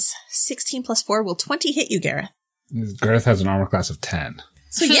is 16 plus 4 will 20 hit you, Gareth. Gareth has an armor class of 10.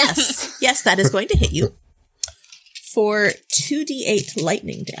 So yes, that is going to hit you for 2d8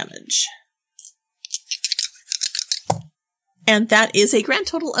 lightning damage. And that is a grand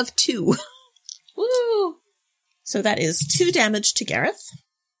total of 2. Woo! So that is 2 damage to Gareth.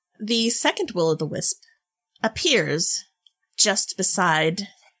 The second Will-o'-the-Wisp appears just beside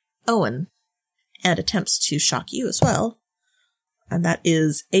Owen and attempts to shock you as well. And that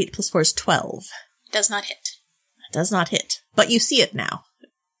is 8 plus 4 is 12. Does not hit. Does not hit. But you see it now.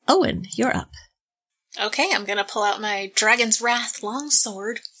 Owen, you're up. Okay, I'm going to pull out my Dragon's Wrath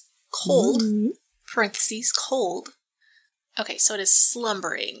longsword. Cold. Parentheses, cold. Okay, so it is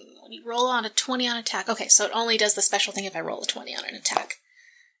slumbering. When you roll on a 20 on attack. Okay, so it only does the special thing if I roll a 20 on an attack.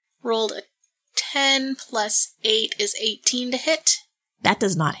 Rolled a 10 plus 8 is 18 to hit. That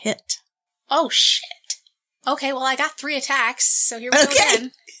does not hit. Oh, shit. Okay, well, I got 3 attacks, so here we go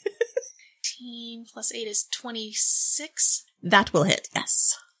again. 18 plus 8 is 26. That will hit,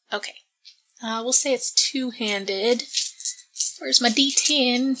 yes. Okay. We'll say it's two-handed. Where's my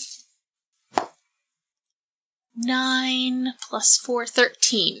D10? 9 plus 4,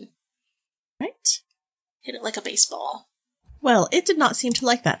 13. Right. Hit it like a baseball. Well, it did not seem to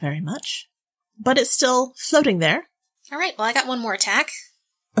like that very much. But it's still floating there. Alright, well, I got one more attack.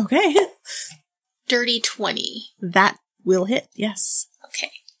 Okay. Dirty 20. That will hit, yes.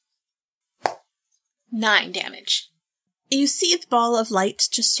 Okay. 9 damage. You see the ball of light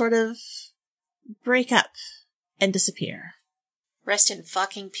just sort of break up and disappear. Rest in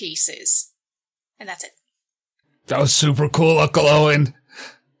fucking pieces. And that's it. That was super cool, Uncle Owen.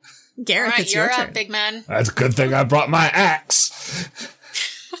 Gareth, Alright, it's you're your up, turn. big man. That's a good thing I brought my axe.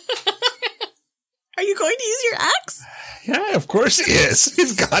 Are you going to use your axe? Yeah, of course he is.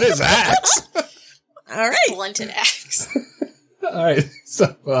 He's got his axe. All right. Blunted axe. All right.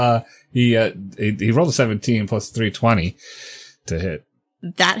 So he rolled a 17 plus 320 to hit.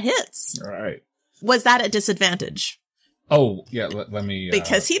 That hits. All right. Was that at disadvantage? Oh, yeah, let me...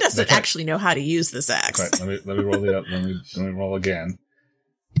 Because he doesn't actually know how to use this axe. Right, let me roll it up. Let me roll again.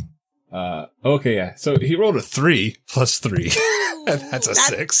 Okay, yeah. So he rolled a 3 plus 3. That's a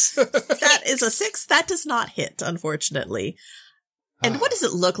 6. That is a 6. That does not hit, unfortunately. And what does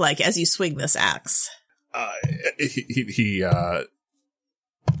it look like as you swing this axe?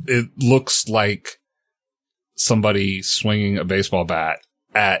 It looks like somebody swinging a baseball bat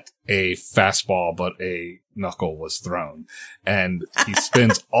at a fastball, but a knuckle was thrown. And he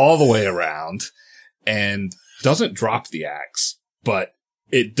spins all the way around and doesn't drop the axe, but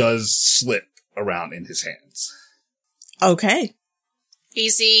it does slip around in his hands. Okay.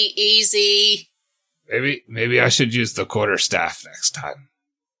 Easy, easy. Maybe I should use the quarterstaff next time.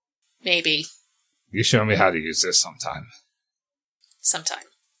 Maybe. You show me how to use this sometime. Sometime.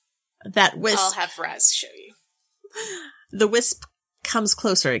 That wisp. I'll have Raz show you. The wisp comes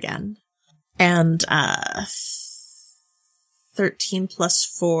closer again. And 13 plus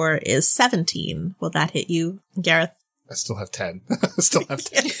 4 is 17. Will that hit you, Gareth? I still have 10.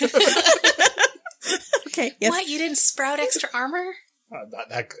 Okay, yes. What? You didn't sprout extra armor? Not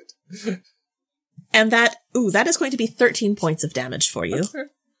that good. And that is going to be 13 points of damage for you.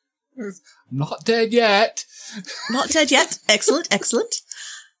 Not dead yet. Not dead yet. Excellent, excellent.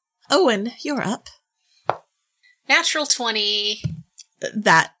 Owen, you're up. Natural 20.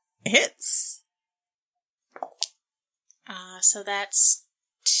 That hits. So that's...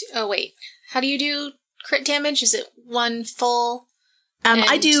 Oh, wait. How do you do crit damage? Is it one full?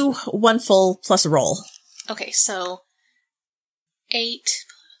 I do 1 full plus a roll. Okay, so 8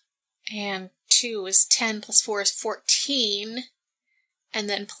 and 2 is 10 plus 4 is 14. And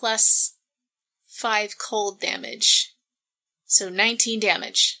then plus 5 cold damage. So 19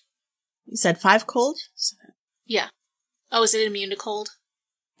 damage. You said 5 cold? Yeah. Oh, is it immune to cold?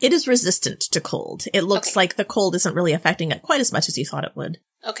 It is resistant to cold. It looks Okay. like the cold isn't really affecting it quite as much as you thought it would.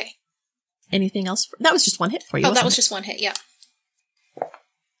 Okay. Anything else? That was just one hit for you. Oh, that was wasn't just one hit, yeah.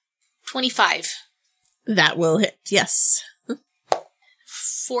 25. it? That will hit, yes.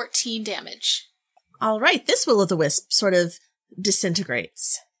 14 damage. All right, this will-o'-the-wisp sort of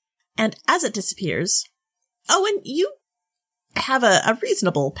disintegrates. And as it disappears, Owen, you have a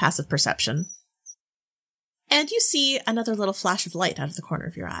reasonable passive perception. And you see another little flash of light out of the corner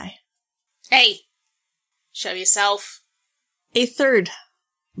of your eye. Hey! Show yourself. A third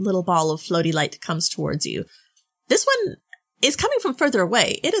little ball of floaty light comes towards you. This one is coming from further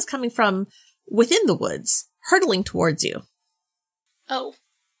away. It is coming from within the woods, hurtling towards you. Oh.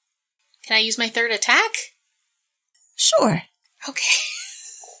 Can I use my third attack? Sure. Okay.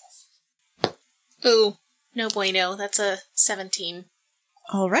 Ooh. No bueno. That's a 17.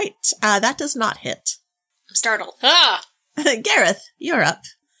 All right. That does not hit. I'm startled. Ah! Gareth, you're up.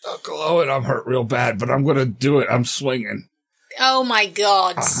 Uncle Owen, I'm hurt real bad, but I'm going to do it. I'm swinging. Oh my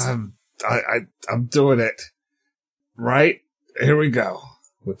gods. I'm doing it. Right? Here we go.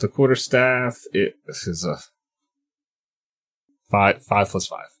 With the quarterstaff, this is a 5 plus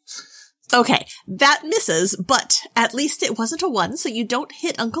 5. Okay, that misses, but at least it wasn't a 1, so you don't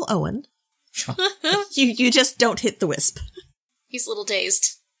hit Uncle Owen. You just don't hit the wisp. He's a little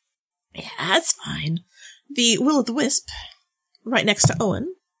dazed. Yeah, that's fine. The will-o'-the-wisp, right next to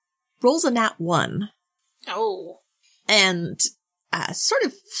Owen, rolls a nat 1 Oh. and sort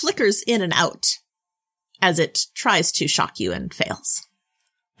of flickers in and out as it tries to shock you and fails.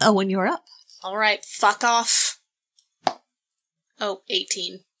 Owen, you're up. Alright, fuck off. Oh,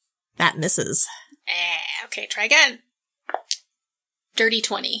 18. That misses. Okay, try again. Dirty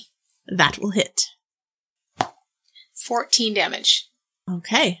 20. That will hit. 14 damage.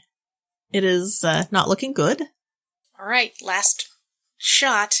 Okay. It is not looking good. Alright, last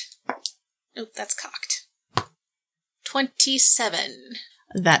shot. Oop, that's cocked. 27.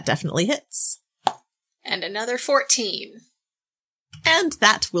 That definitely hits. And another 14. And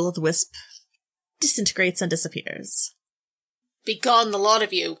that will-o'-the-wisp disintegrates and disappears. Begone, the lot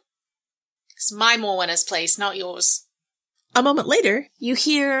of you. It's my Morwenna's place, not yours. A moment later, you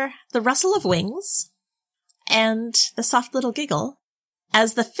hear the rustle of wings and the soft little giggle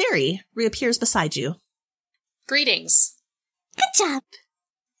as the fairy reappears beside you. Greetings. Good job.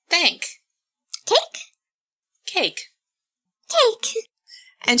 Thank. Cake? Cake. Cake.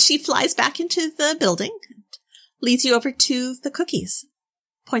 And she flies back into the building and leads you over to the cookies.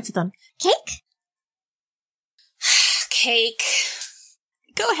 Points at them. Cake? Cake.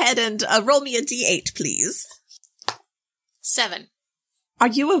 Go ahead and roll me a d8, please. 7. Are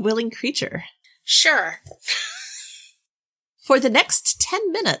you a willing creature? Sure. For the next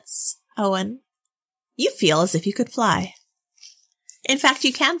 10 minutes, Owen, you feel as if you could fly. In fact,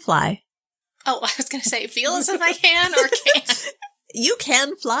 you can fly. Oh, I was going to say, feel as if I can or can't. You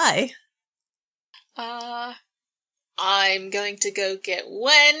can fly. I'm going to go get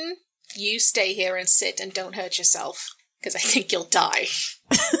Wen. You stay here and sit and don't hurt yourself, because I think you'll die.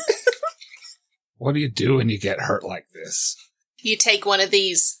 What do you do when you get hurt like this? You take one of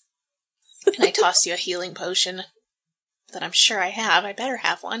these. And I toss you a healing potion that I'm sure I have. I better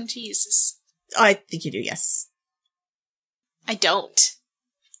have one. Jesus. I think you do, yes. I don't.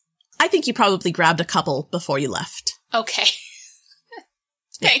 I think you probably grabbed a couple before you left. Okay.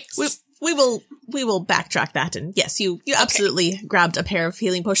 Thanks. We will backtrack that, and yes, you absolutely grabbed a pair of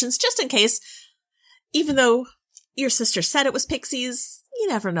healing potions just in case. Even though your sister said it was pixies, you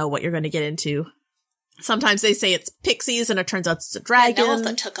never know what you're going to get into. Sometimes they say it's pixies, and it turns out it's a dragon. Yeah,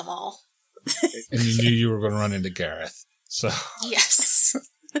 Nelitha took them all. And you knew you were going to run into Gareth. So Yes.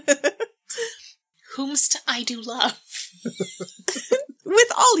 Whomst I do love.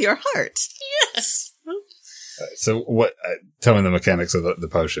 With all your heart. Yes. So what? Tell me the mechanics of the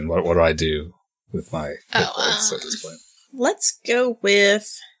potion. What do I do with my hit points at this point? Let's go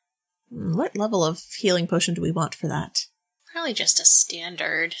with... What level of healing potion do we want for that? Probably just a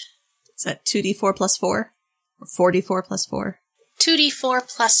standard. Is that 2d4 plus 4? Or 4d4 plus 4?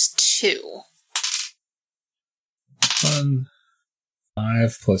 2d4 plus 2. 1,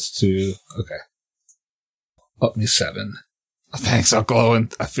 5 plus 2. Okay. Up me 7. Thanks, Uncle Owen.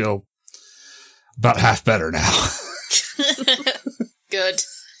 I feel about half better now. Good.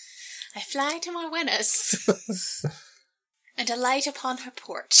 I fly to my winners and alight upon her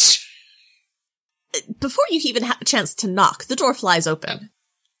porch. Before you even have a chance to knock, the door flies open.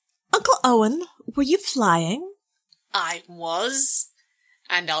 Uncle Owen, were you flying? I was,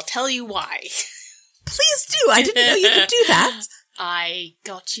 and I'll tell you why. Please do. I didn't know you could do that. I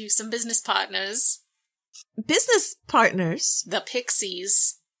got you some business partners. Business partners? The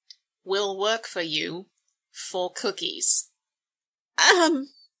pixies will work for you for cookies.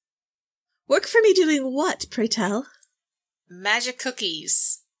 Work for me doing what, pray tell? Magic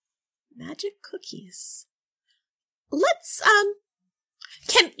cookies. Magic cookies. Let's,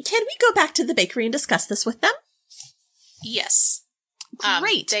 can we go back to the bakery and discuss this with them? Yes.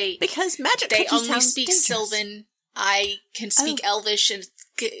 Great, because magic they cookies only sounds speak dangerous. Sylvan. I can speak Elvish, and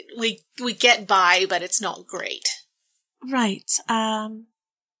we get by, but it's not great. Right.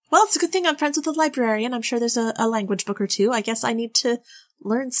 Well, it's a good thing I'm friends with a librarian. I'm sure there's a language book or two. I guess I need to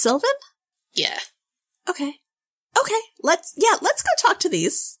learn Sylvan? Yeah. Okay. Let's go talk to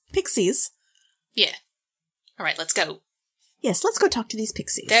these pixies. Yeah. All right, let's go. Yes, let's go talk to these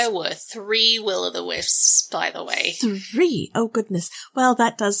pixies. There were 3 will-o'-the-wisps, by the way. 3? Oh, goodness. Well,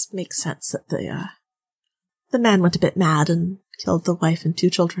 that does make sense that the man went a bit mad and killed the wife and 2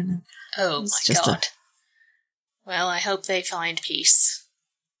 children. Oh, my God. Well, I hope they find peace.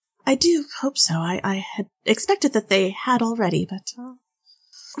 I do hope so. I had expected that they had already, but...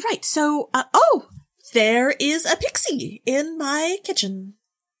 Right, so... there is a pixie in my kitchen.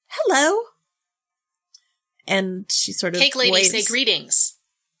 Hello. And she sort of Cake lady, waves. say greetings.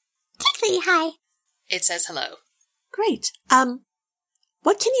 Cake lady, hi. It says hello. Great.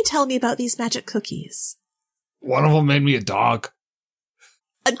 What can you tell me about these magic cookies? One of them made me a dog.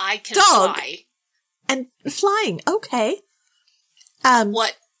 I can dog? fly. And flying, okay.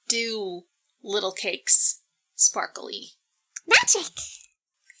 What do little cakes sparkly? Magic.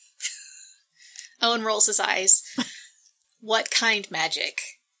 Owen rolls his eyes. What kind magic?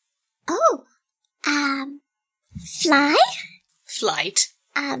 Oh, fly? Flight.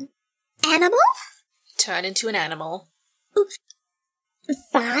 Animal? Turn into an animal.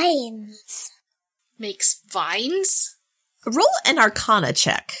 Vines. Makes vines? Roll an Arcana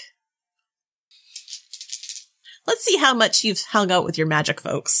check. Let's see how much you've hung out with your magic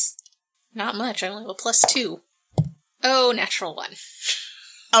folks. Not much. I only have a +2. Oh, natural 1.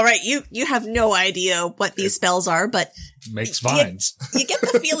 All right, you have no idea what these spells are, but Makes vines. you get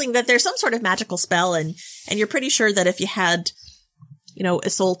the feeling that there's some sort of magical spell, and you're pretty sure that if you had,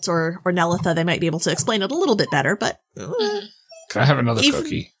 Isolt or Nelitha, they might be able to explain it a little bit better, but... Can I have another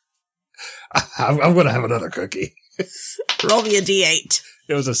cookie? I'm going to have another cookie. Roll me a d8.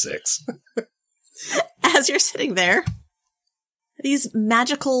 It was a 6. As you're sitting there, these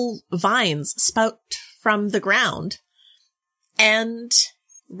magical vines spout from the ground and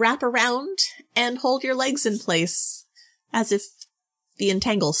wrap around and hold your legs in place as if the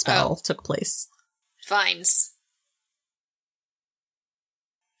entangle spell took place. Vines.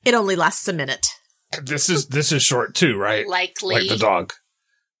 It only lasts a minute. This is short too, right? Likely. Like the dog.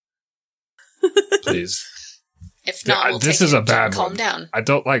 Please. If not, we'll this take is it a bad and calm one. down. I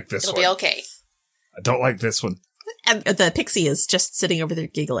don't like this It'll one. be okay. I don't like this one. And the pixie is just sitting over there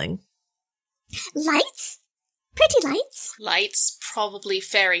giggling. Lights? Pretty lights? Lights, probably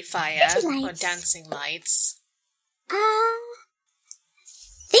fairy fire Pretty or lights. dancing lights.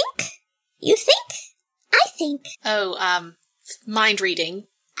 Think? You think? I think. Oh, mind reading.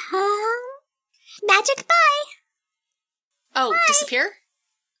 Magic bye. Oh, disappear?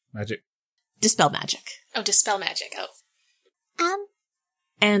 Magic. Dispel magic. Oh, dispel magic. Oh.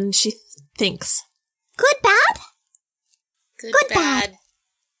 And she thinks. Good bad? Good, Good, bad.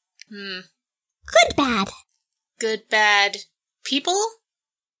 Good bad. Good, bad people?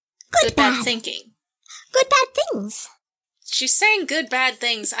 Good bad bad. thinking. Good bad things. She's saying good, bad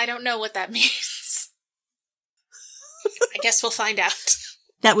things. I don't know what that means. I guess we'll find out.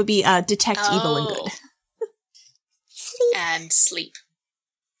 That would be detect evil and good. sleep. And sleep.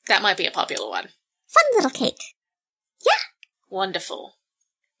 That might be a popular one. Fun little cake. Wonderful.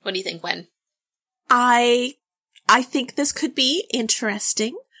 What do you think, Gwen? I think this could be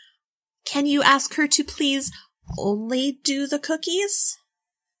interesting. Can you ask her to please only do the cookies?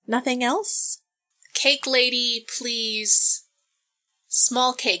 Nothing else? Cake lady, please.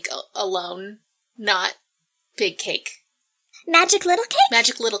 Small cake alone, not big cake. Magic little cake?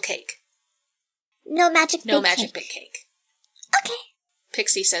 Magic little cake. No magic No big magic cake. big cake. Okay.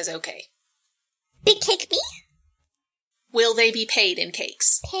 Pixie says okay. Big cake me? Will they be paid in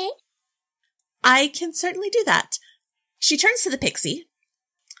cakes? Pay? I can certainly do that. She turns to the pixie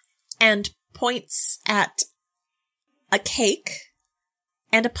and points at a cake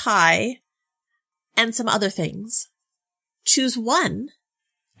and a pie and some other things. Choose one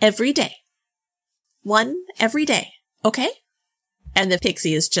every day. One every day, okay? And the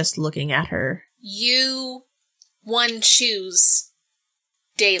pixie is just looking at her. You choose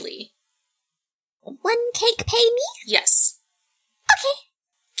daily. One cake pay me? Yes. Okay.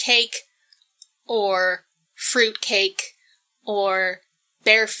 Cake or fruit cake or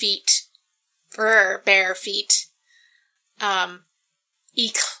bare feet. Bare feet.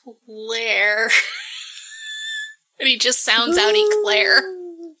 Eclair. And he just sounds out eclair.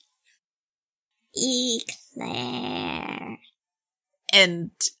 Eclair.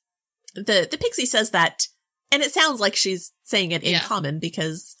 And the pixie says that, and it sounds like she's saying it in common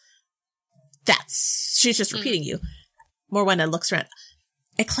because she's just repeating you. Morwenna looks around.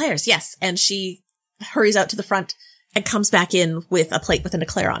 Eclairs, yes. And she hurries out to the front and comes back in with a plate with an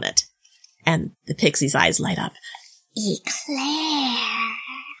eclair on it. And the pixie's eyes light up. Eclair.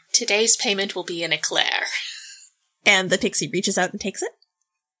 Today's payment will be an eclair. And the pixie reaches out and takes it.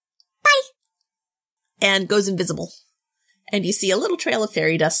 Bye. And goes invisible. And you see a little trail of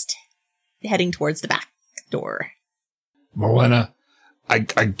fairy dust heading towards the back door. Morwenna, I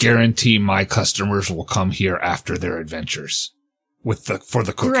guarantee my customers will come here after their adventures for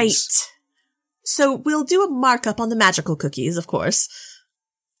the cookies. Great. So we'll do a markup on the magical cookies, of course.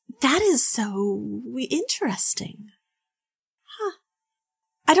 That is so interesting. Huh.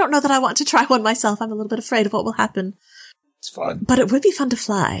 I don't know that I want to try one myself. I'm a little bit afraid of what will happen. It's fun. But it would be fun to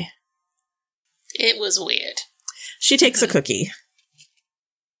fly. It was weird. She takes a cookie.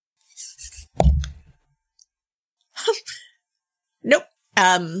 Nope.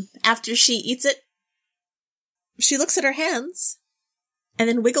 After she eats it, she looks at her hands and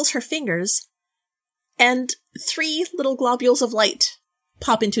then wiggles her fingers, and 3 little globules of light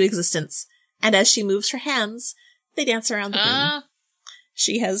pop into existence. And as she moves her hands, they dance around the room.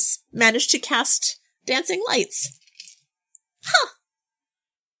 She has managed to cast dancing lights. Huh.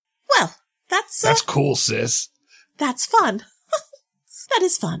 Well, that's cool, sis. That's fun. That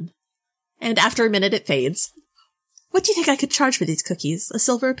is fun. And after a minute, it fades. What do you think I could charge for these cookies? A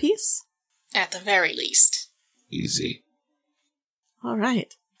silver apiece? At the very least. Easy. All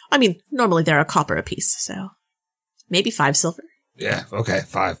right. I mean, normally they're a copper apiece, so maybe 5 silver. Yeah, okay,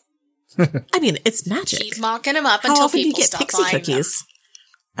 5. I mean, it's magic. Keep marking them up How until often do you people get stop pixie buying cookies?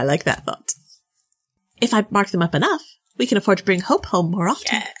 I like that thought. If I mark them up enough, we can afford to bring Hope home more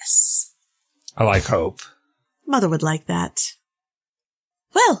often. Yes. I like Hope. Mother would like that.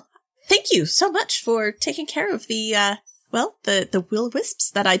 Well, thank you so much for taking care of the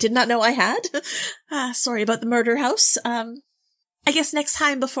will-o-wisps that I did not know I had. Sorry about the murder house. I guess next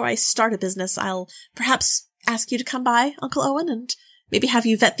time before I start a business, I'll perhaps ask you to come by, Uncle Owen, and maybe have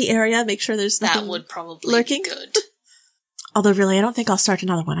you vet the area, make sure there's nothing That would probably lurking. be good. Although really, I don't think I'll start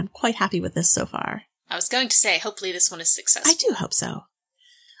another one. I'm quite happy with this so far. I was going to say, hopefully this one is successful. I do hope so.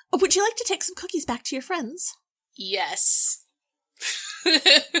 Oh, would you like to take some cookies back to your friends? Yes.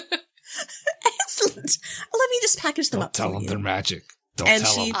 Excellent. Let me just package them up Don't tell for them you. they're magic. Don't And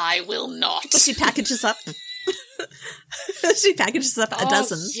tell she- them. I will not. She packages up. She packages up a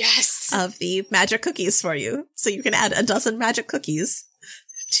dozen Yes. of the magic cookies for you, so you can add a dozen magic cookies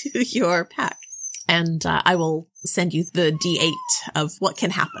to your pack. And I will send you the D8 of what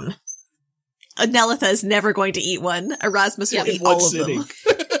can happen. Nelitha is never going to eat one. Erasmus will eat all of them.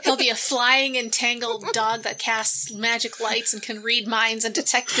 He'll be a flying, entangled dog that casts magic lights and can read minds and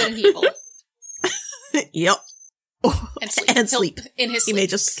detect good and evil. Yep. And sleep. And He'll- sleep. In his He sleep. may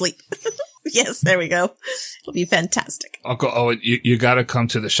just sleep. Yes, there we go. It'll be fantastic. Uncle Owen, you got to come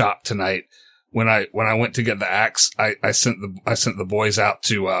to the shop tonight. When I went to get the axe, I sent the boys out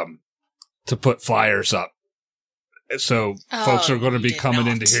to put flyers up. So folks are going to you be did coming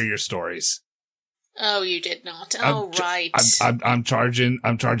in not. to hear your stories. Oh, you did not. I'm All ch- right. I'm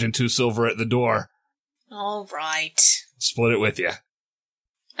charging 2 silver at the door. All right. Split it with you.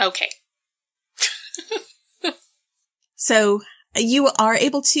 Okay. So you are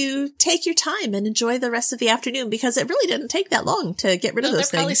able to take your time and enjoy the rest of the afternoon because it really didn't take that long to get rid of those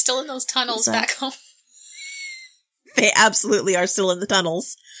things. They're probably still in those tunnels back home. They absolutely are still in the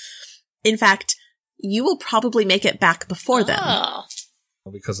tunnels. In fact, you will probably make it back before them.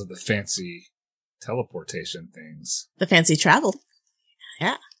 Because of the fancy teleportation things. The fancy travel.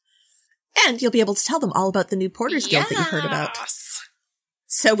 Yeah. And you'll be able to tell them all about the new Porters Guild that you've heard about.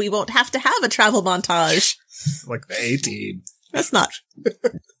 So we won't have to have a travel montage. Like the A-Team. That's not.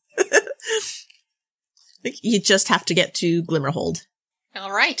 You just have to get to Glimmerhold.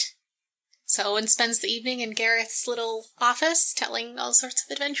 All right. So Owen spends the evening in Gareth's little office telling all sorts of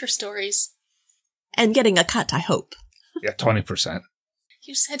adventure stories. And getting a cut, I hope. Yeah, 20%.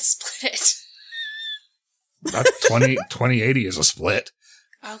 You said split it. Not 20/80 is a split.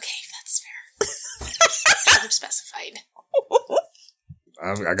 Okay, that's fair. Should have specified.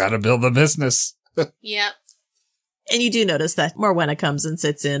 I gotta build the business. Yep. And you do notice that Morwenna comes and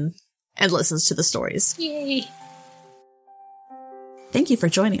sits in and listens to the stories. Yay. Thank you for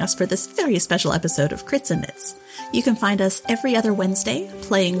joining us for this very special episode of Crits and Knits. You can find us every other Wednesday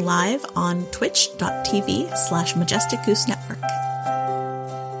playing live on twitch.tv/Majestic Goose Network.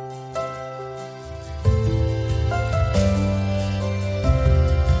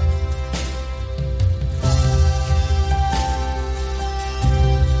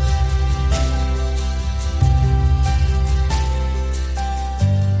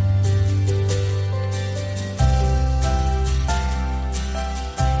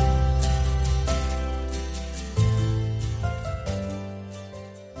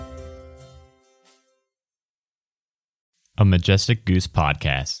 A Majestic Goose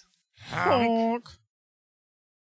podcast. Honk.